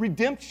Christ's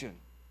redemption.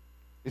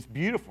 It's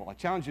beautiful. I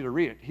challenge you to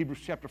read it, Hebrews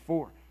chapter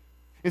 4.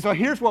 And so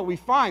here's what we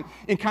find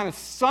in kind of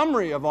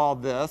summary of all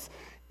this: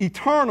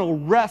 eternal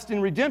rest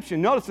in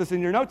redemption. Notice this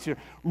in your notes here.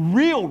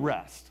 Real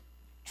rest,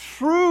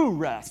 true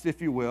rest,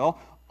 if you will,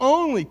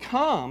 only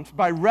comes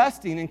by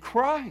resting in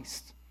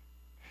Christ,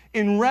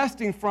 in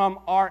resting from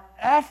our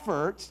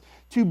efforts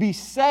to be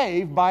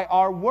saved by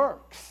our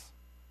works.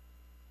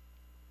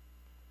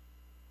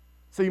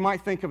 So you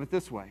might think of it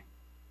this way.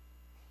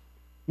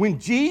 When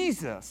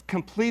Jesus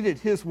completed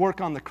his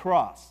work on the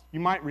cross, you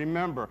might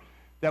remember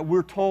that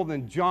we're told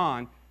in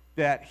John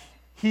that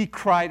he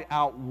cried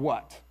out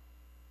what?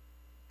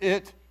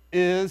 It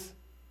is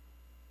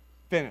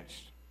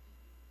finished.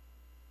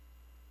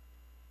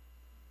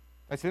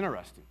 That's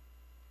interesting.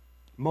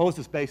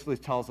 Moses basically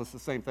tells us the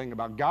same thing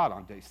about God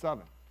on day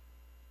 7.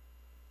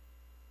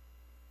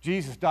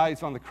 Jesus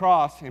dies on the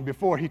cross, and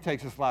before he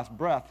takes his last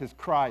breath, his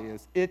cry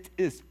is, "It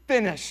is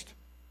finished."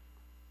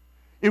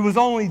 It was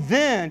only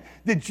then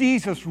that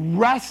Jesus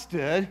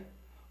rested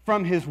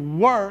from his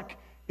work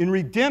in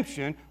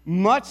redemption,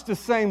 much the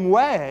same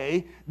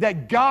way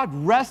that God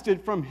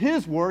rested from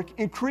his work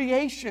in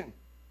creation.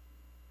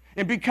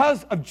 And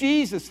because of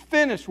Jesus'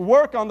 finished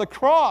work on the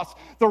cross,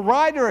 the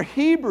writer of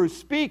Hebrews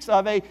speaks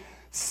of a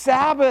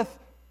Sabbath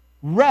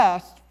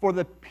rest for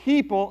the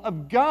people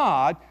of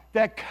God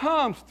that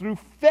comes through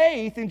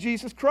faith in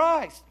Jesus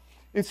Christ.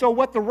 And so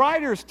what the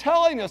writer is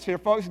telling us here,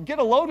 folks, get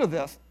a load of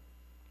this.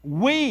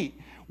 We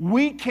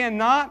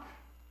cannot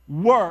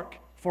work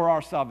for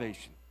our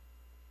salvation.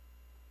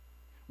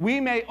 We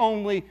may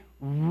only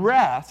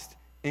rest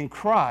in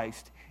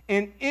Christ,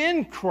 and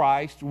in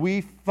Christ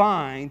we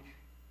find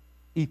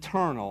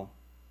eternal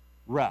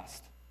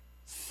rest.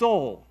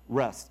 Soul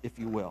rest, if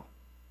you will.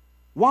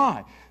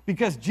 Why?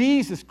 Because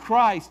Jesus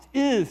Christ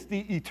is the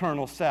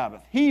eternal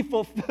Sabbath. He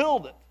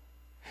fulfilled it.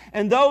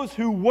 And those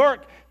who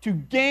work to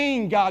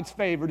gain God's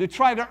favor, to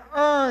try to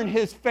earn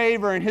his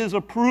favor and his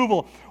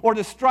approval, or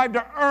to strive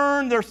to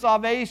earn their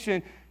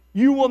salvation,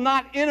 you will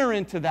not enter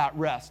into that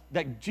rest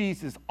that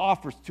Jesus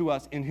offers to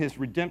us in his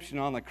redemption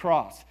on the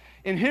cross.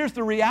 And here's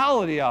the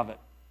reality of it.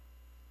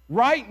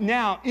 Right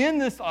now, in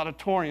this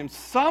auditorium,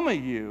 some of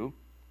you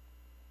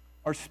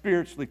are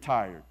spiritually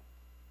tired.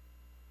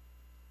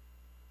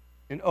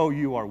 And oh,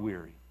 you are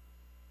weary.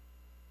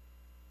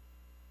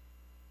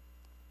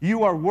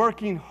 You are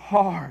working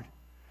hard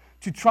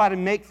to try to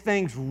make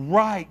things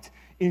right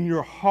in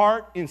your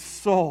heart and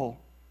soul,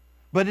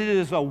 but it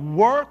is a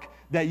work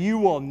that you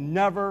will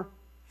never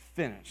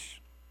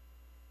finish.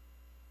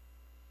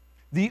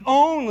 The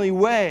only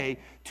way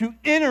to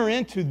enter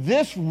into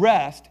this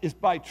rest is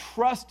by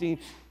trusting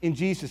in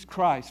Jesus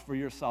Christ for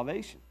your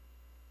salvation,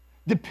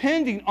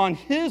 depending on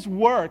his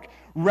work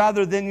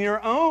rather than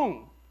your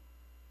own.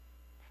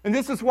 And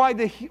this is why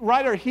the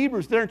writer of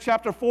Hebrews, there in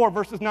chapter 4,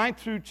 verses 9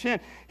 through 10,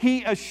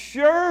 he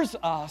assures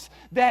us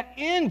that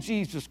in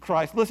Jesus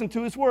Christ, listen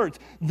to his words,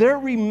 there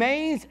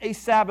remains a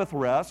Sabbath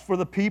rest for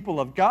the people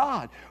of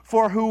God.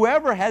 For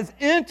whoever has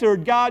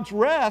entered God's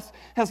rest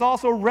has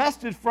also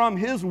rested from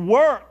his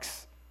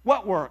works.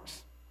 What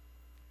works?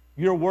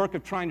 Your work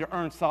of trying to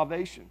earn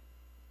salvation,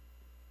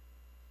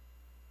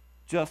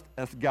 just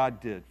as God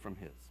did from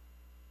his.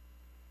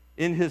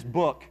 In his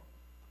book,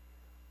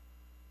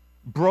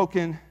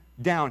 Broken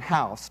Down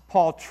House,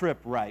 Paul Tripp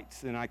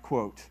writes, and I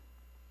quote,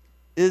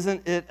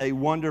 Isn't it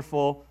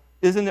wonderful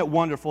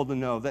to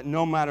know that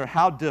no matter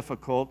how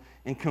difficult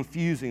and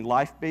confusing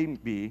life may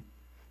be,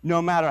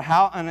 no matter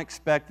how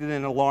unexpected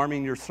and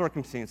alarming your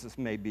circumstances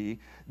may be,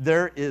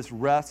 there is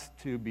rest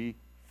to be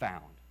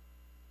found."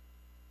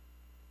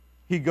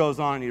 He goes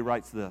on and he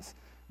writes this: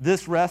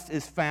 "This rest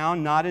is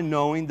found not in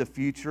knowing the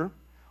future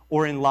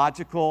or in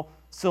logical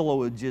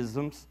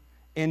syllogisms,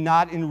 and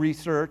not in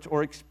research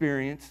or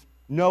experience.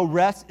 No,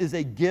 rest is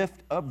a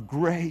gift of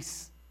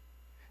grace.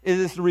 It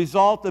is the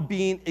result of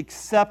being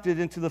accepted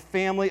into the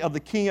family of the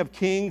King of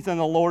Kings and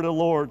the Lord of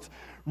Lords.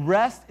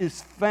 Rest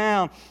is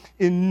found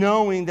in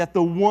knowing that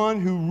the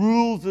one who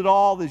rules it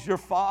all is your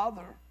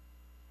Father.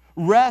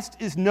 Rest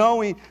is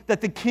knowing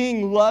that the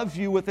King loves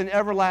you with an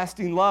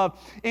everlasting love,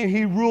 and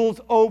he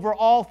rules over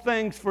all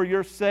things for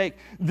your sake.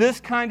 This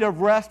kind of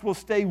rest will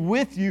stay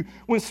with you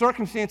when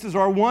circumstances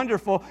are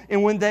wonderful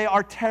and when they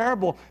are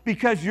terrible,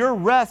 because your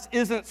rest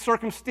isn't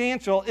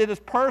circumstantial, it is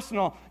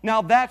personal.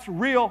 Now that's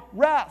real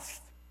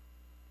rest.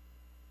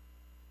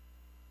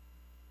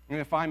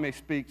 And if I may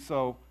speak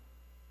so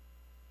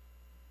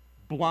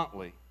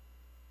bluntly,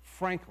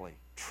 frankly,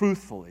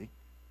 truthfully,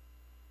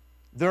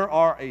 there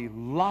are a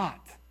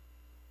lot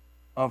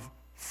of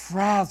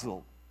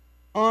frazzled,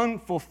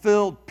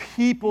 unfulfilled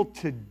people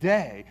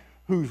today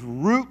whose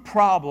root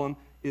problem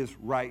is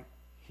right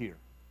here.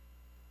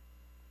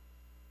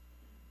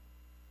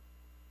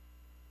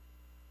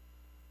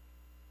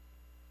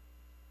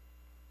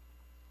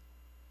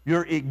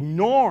 You're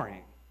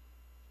ignoring,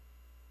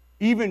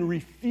 even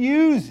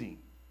refusing,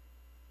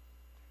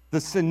 the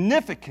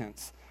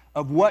significance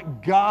of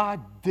what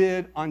God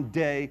did on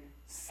day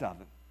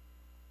 7.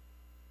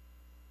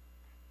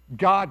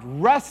 God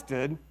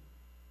rested,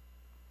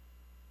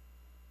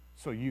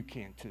 so you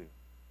can too.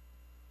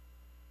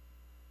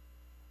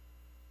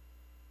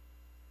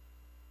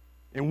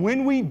 And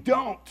when we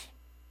don't,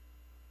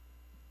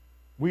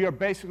 we are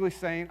basically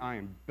saying, I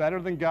am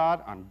better than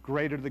God, I'm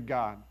greater than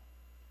God,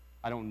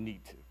 I don't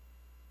need to.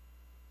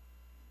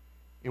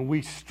 And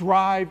we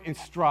strive and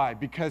strive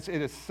because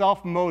it is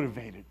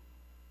self-motivated.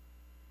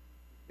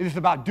 It is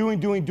about doing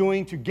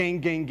to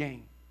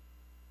gain.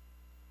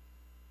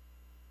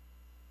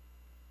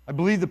 I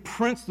believe the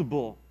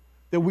principle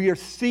that we are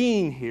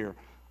seeing here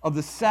of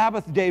the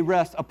Sabbath day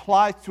rest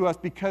applies to us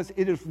because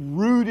it is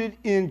rooted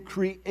in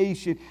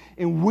creation.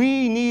 And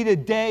we need a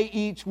day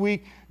each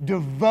week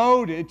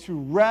devoted to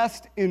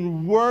rest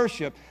and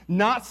worship,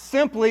 not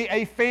simply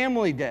a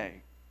family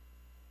day.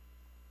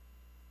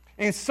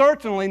 And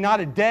certainly not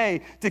a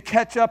day to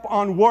catch up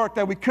on work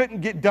that we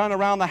couldn't get done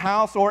around the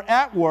house or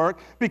at work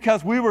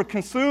because we were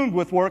consumed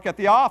with work at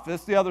the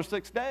office the other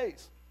 6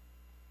 days.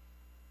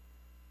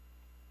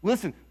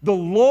 Listen, the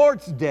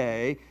Lord's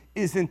Day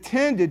is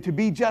intended to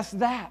be just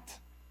that.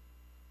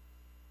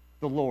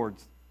 The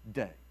Lord's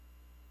Day.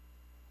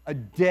 A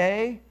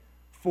day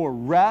for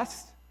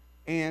rest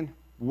and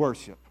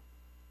worship.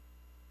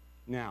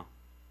 Now,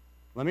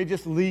 let me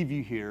just leave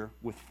you here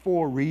with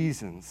 4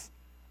 reasons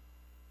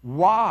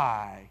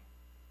why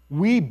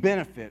we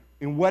benefit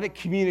and what it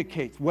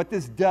communicates, what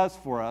this does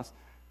for us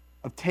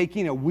of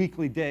taking a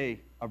weekly day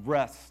of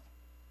rest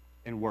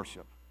and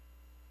worship.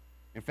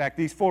 In fact,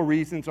 these 4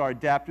 reasons are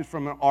adapted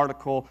from an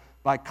article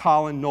by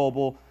Colin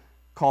Noble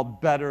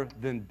called Better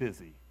Than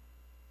Busy.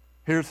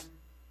 Here's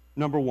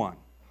number 1.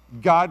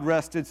 God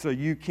rested so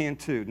you can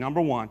too.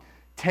 Number 1,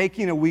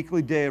 taking a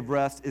weekly day of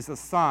rest is a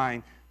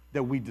sign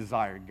that we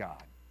desire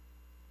God.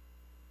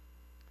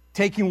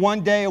 Taking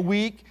 1 day a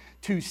week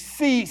to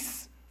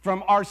cease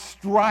from our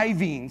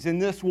strivings in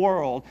this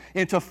world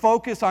and to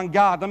focus on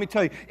God, let me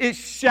tell you, it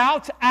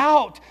shouts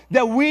out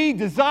that we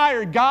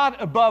desire God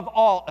above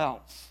all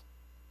else.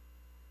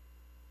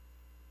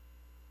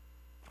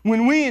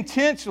 When we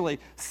intentionally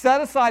set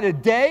aside a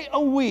day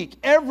a week,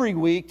 every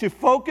week, to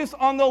focus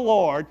on the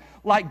Lord,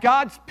 like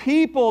God's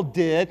people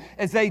did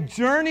as they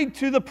journeyed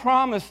to the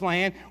promised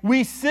land,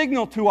 we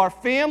signal to our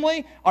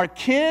family, our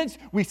kids,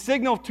 we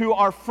signal to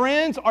our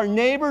friends, our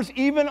neighbors,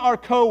 even our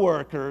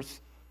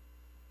coworkers,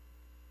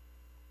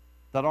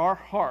 that our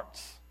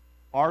hearts,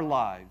 our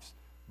lives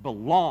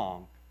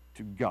belong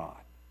to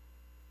God.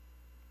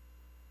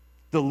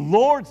 The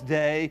Lord's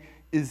Day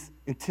is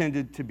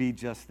intended to be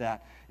just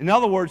that. In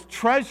other words,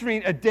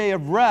 treasuring a day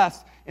of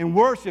rest and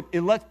worship,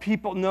 it lets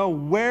people know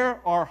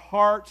where our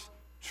hearts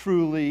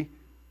truly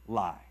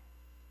lie.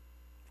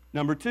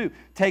 Number 2,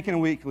 taking a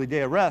weekly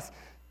day of rest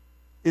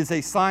is a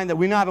sign that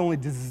we not only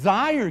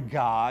desire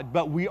God,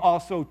 but we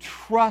also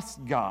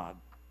trust God.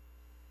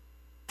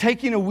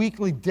 Taking a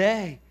weekly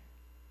day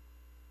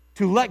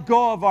to let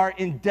go of our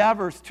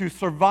endeavors to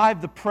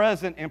survive the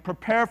present and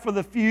prepare for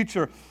the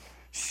future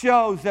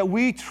shows that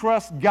we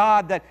trust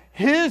God, that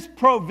His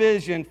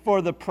provision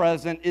for the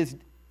present is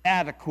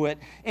adequate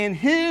and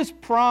His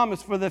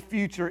promise for the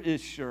future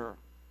is sure.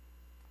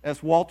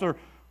 As Walter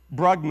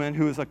Brueggemann,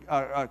 who is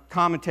a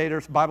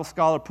commentator, Bible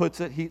scholar,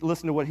 puts it,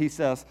 listen to what he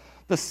says.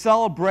 The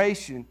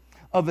celebration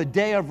of a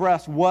day of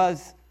rest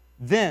was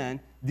then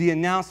the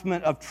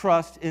announcement of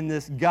trust in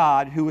this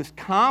God who is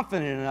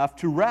confident enough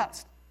to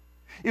rest.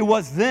 It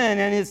was then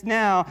and is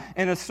now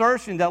an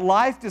assertion that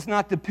life does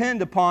not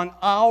depend upon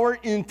our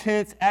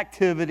intense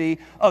activity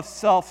of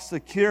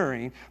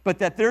self-securing, but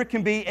that there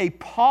can be a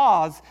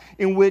pause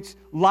in which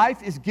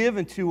life is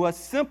given to us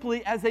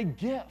simply as a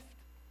gift.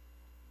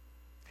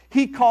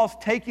 He calls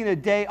taking a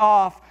day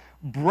off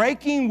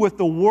breaking with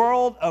the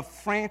world of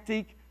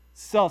frantic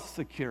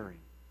self-securing.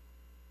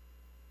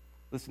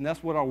 Listen,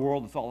 that's what our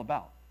world is all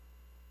about.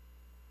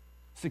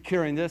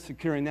 Securing this,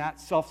 securing that,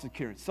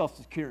 self-securing,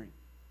 self-securing.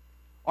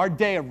 Our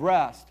day of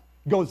rest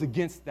goes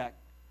against that.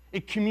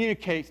 It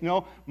communicates,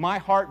 no, my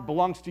heart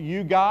belongs to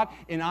you, God,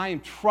 and I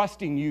am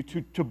trusting you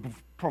to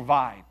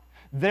provide.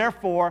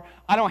 Therefore,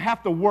 I don't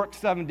have to work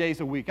 7 days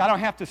a week. I don't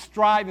have to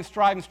strive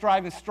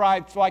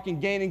so I can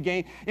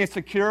gain and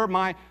secure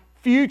my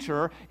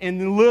future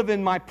and live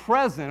in my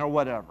present or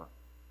whatever.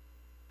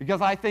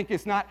 Because I think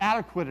it's not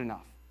adequate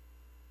enough.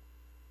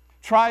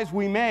 Try as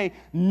we may,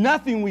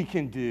 nothing we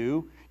can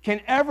do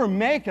can ever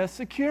make us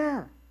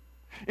secure.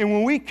 And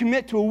when we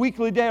commit to a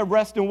weekly day of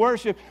rest and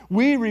worship,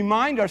 we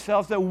remind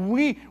ourselves that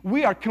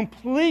we are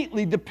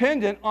completely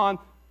dependent on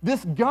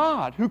this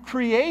God who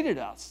created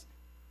us.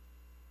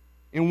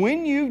 And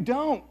when you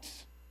don't,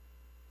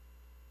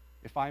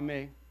 if I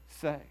may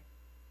say,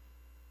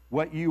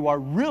 what you are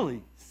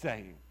really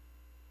saying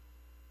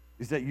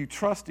is that you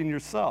trust in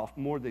yourself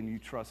more than you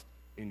trust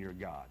in your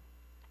God.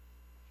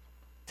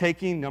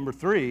 Taking, number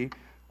 3,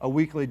 a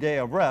weekly day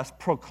of rest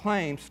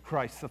proclaims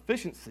Christ's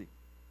sufficiency.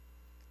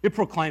 It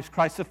proclaims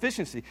Christ's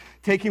sufficiency.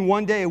 Taking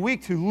 1 day a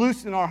week to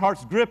loosen our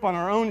heart's grip on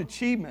our own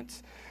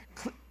achievements,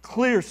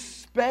 clear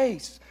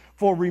space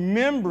for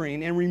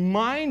remembering and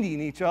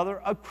reminding each other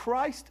of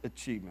Christ's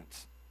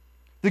achievements.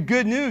 The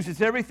good news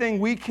is everything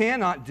we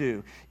cannot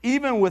do,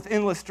 even with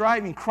endless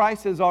striving,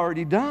 Christ has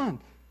already done.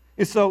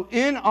 And so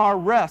in our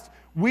rest,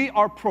 we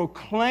are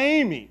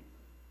proclaiming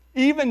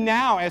Even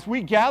now, as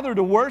we gather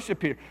to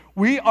worship here,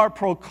 we are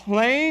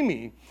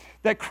proclaiming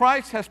that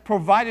Christ has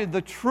provided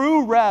the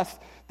true rest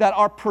that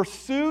our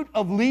pursuit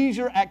of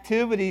leisure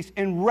activities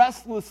and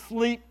restless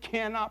sleep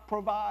cannot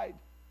provide.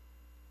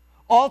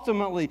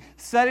 Ultimately,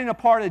 setting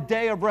apart a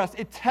day of rest,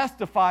 it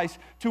testifies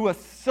to a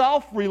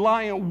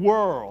self-reliant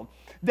world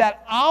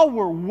that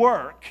our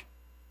work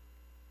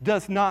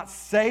does not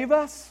save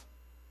us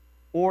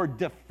or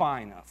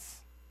define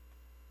us.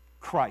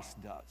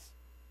 Christ does.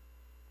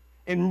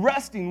 And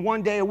resting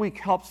one day a week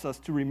helps us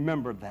to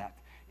remember that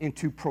and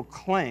to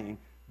proclaim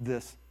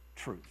this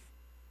truth.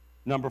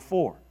 Number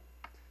 4,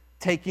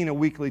 taking a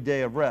weekly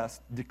day of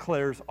rest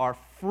declares our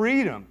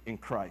freedom in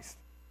Christ.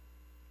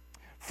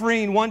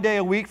 Freeing one day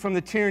a week from the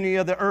tyranny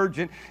of the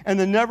urgent and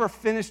the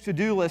never-finished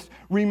to-do list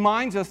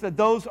reminds us that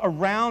those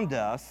around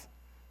us,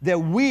 that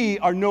we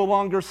are no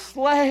longer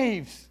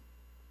slaves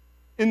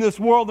in this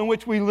world in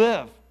which we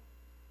live.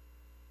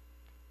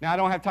 Now, I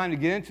don't have time to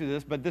get into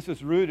this, but this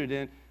is rooted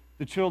in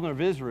the children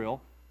of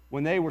Israel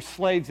when they were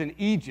slaves in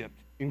Egypt,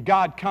 and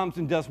God comes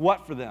and does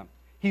what for them?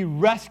 He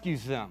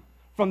rescues them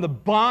from the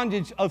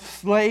bondage of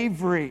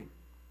slavery.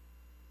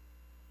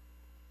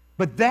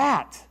 But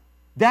that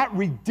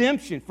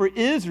redemption for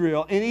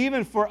Israel, and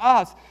even for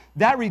us,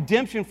 that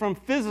redemption from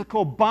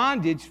physical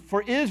bondage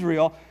for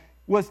Israel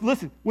was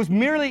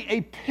merely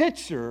a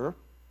picture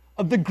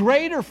of the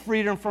greater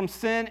freedom from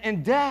sin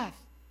and death.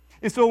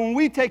 And so when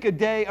we take a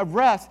day of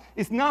rest,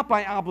 it's not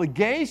by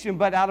obligation,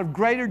 but out of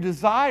greater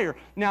desire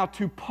now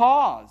to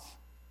pause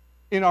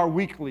in our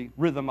weekly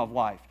rhythm of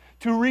life,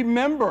 to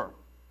remember,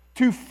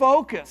 to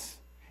focus,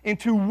 and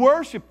to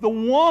worship the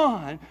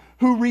one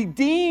who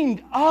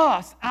redeemed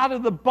us out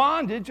of the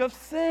bondage of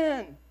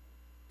sin.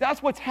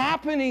 That's what's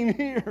happening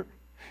here.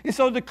 And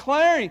so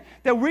declaring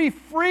that we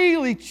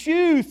freely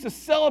choose to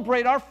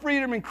celebrate our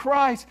freedom in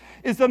Christ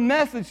is a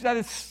message that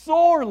is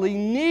sorely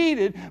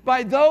needed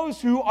by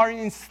those who are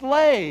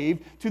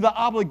enslaved to the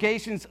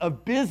obligations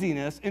of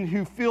busyness and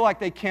who feel like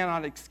they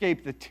cannot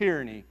escape the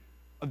tyranny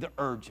of the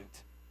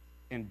urgent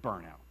and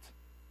burnout.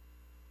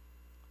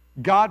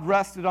 God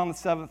rested on the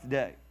seventh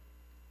day,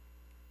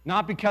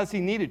 not because he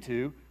needed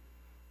to,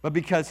 but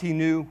because he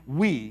knew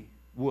we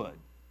would.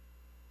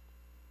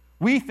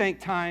 We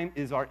think time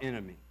is our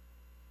enemy.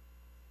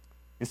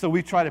 And so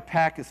we try to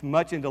pack as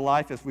much into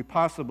life as we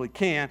possibly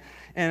can,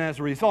 and as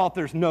a result,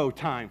 there's no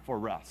time for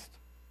rest.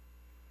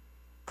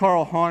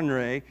 Carl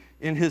Honore,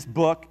 in his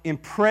book, In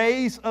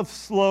Praise of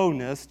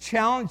Slowness,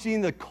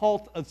 Challenging the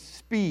Cult of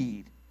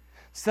Speed,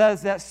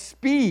 says that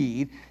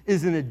speed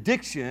is an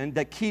addiction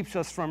that keeps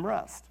us from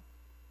rest.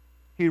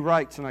 He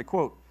writes, and I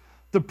quote,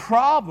 "The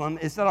problem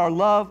is that our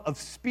love of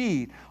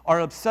speed, our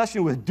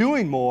obsession with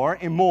doing more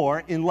and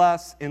more in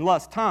less and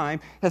less time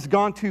has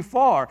gone too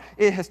far.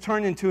 It has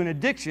turned into an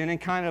addiction and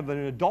kind of an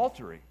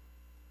adultery."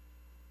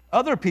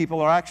 Other people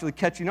are actually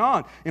catching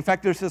on. In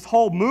fact, there's this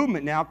whole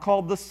movement now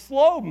called the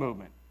slow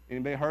movement.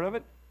 Anybody heard of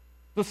it?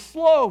 The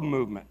slow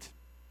movement.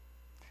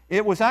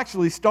 It was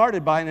actually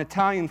started by an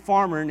Italian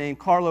farmer named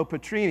Carlo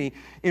Petrini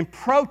in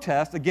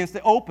protest against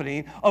the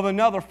opening of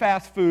another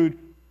fast food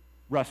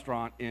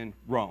restaurant in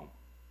Rome.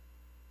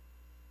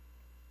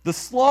 The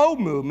slow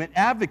movement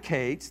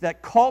advocates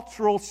that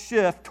cultural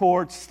shift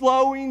towards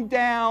slowing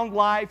down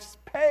life's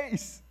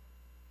pace.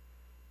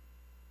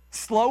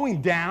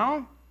 Slowing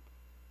down?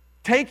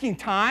 Taking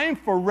time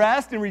for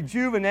rest and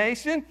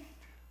rejuvenation?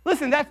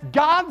 Listen, that's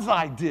God's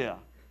idea.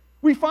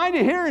 We find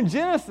it here in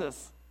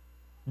Genesis.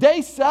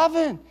 Day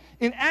 7.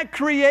 And at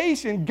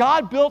creation,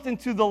 God built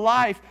into the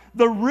life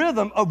the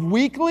rhythm of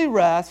weekly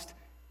rest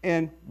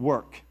and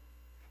work.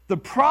 The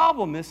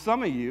problem is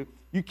some of you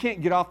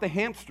can't get off the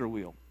hamster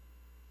wheel.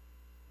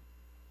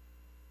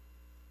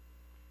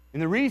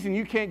 And the reason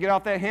you can't get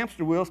off that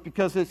hamster wheel is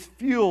because it's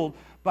fueled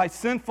by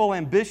sinful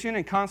ambition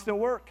and constant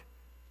work.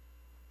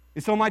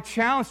 And so my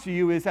challenge to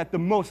you is that the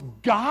most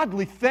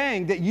godly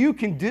thing that you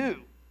can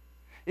do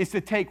is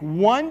to take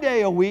one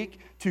day a week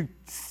to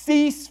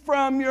cease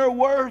from your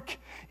work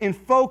and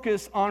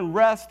focus on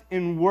rest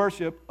and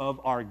worship of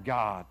our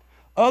God.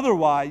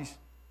 Otherwise,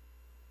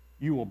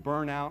 you will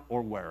burn out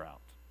or wear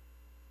out.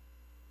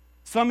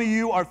 Some of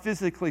you are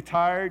physically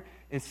tired,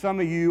 and some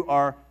of you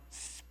are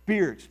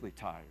spiritually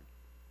tired.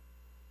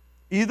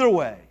 Either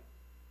way,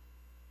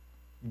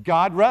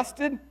 God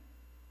rested,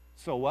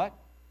 so what?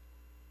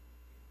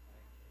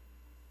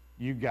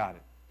 You got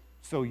it.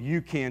 So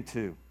you can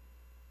too.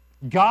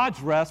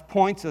 God's rest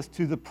points us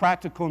to the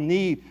practical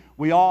need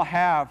we all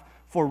have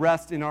for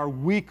rest in our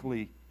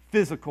weekly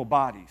physical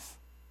bodies.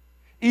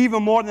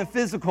 Even more than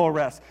physical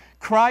rest,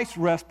 Christ's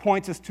rest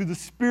points us to the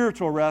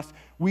spiritual rest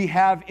we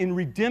have in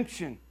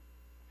redemption.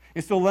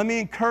 And so let me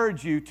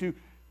encourage you to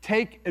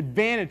take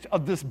advantage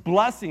of this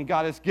blessing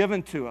God has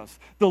given to us,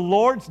 the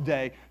Lord's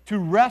Day, to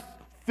rest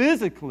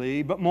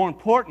physically, but more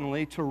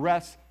importantly, to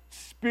rest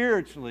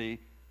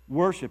spiritually,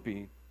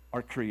 worshiping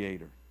our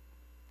Creator.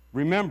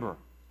 Remember,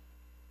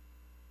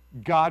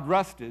 God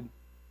rested,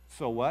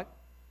 so what?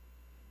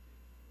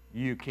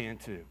 You can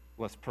too.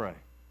 Let's pray.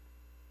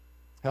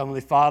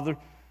 Heavenly Father,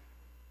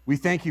 We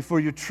thank you for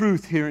your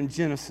truth here in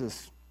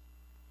Genesis.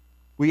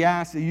 We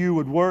ask that you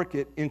would work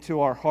it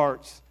into our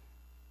hearts.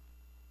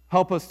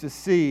 Help us to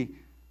see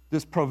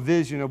this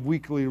provision of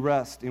weekly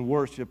rest and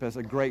worship as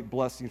a great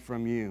blessing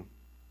from you.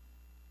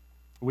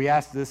 We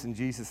ask this in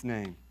Jesus'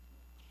 name.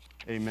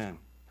 Amen.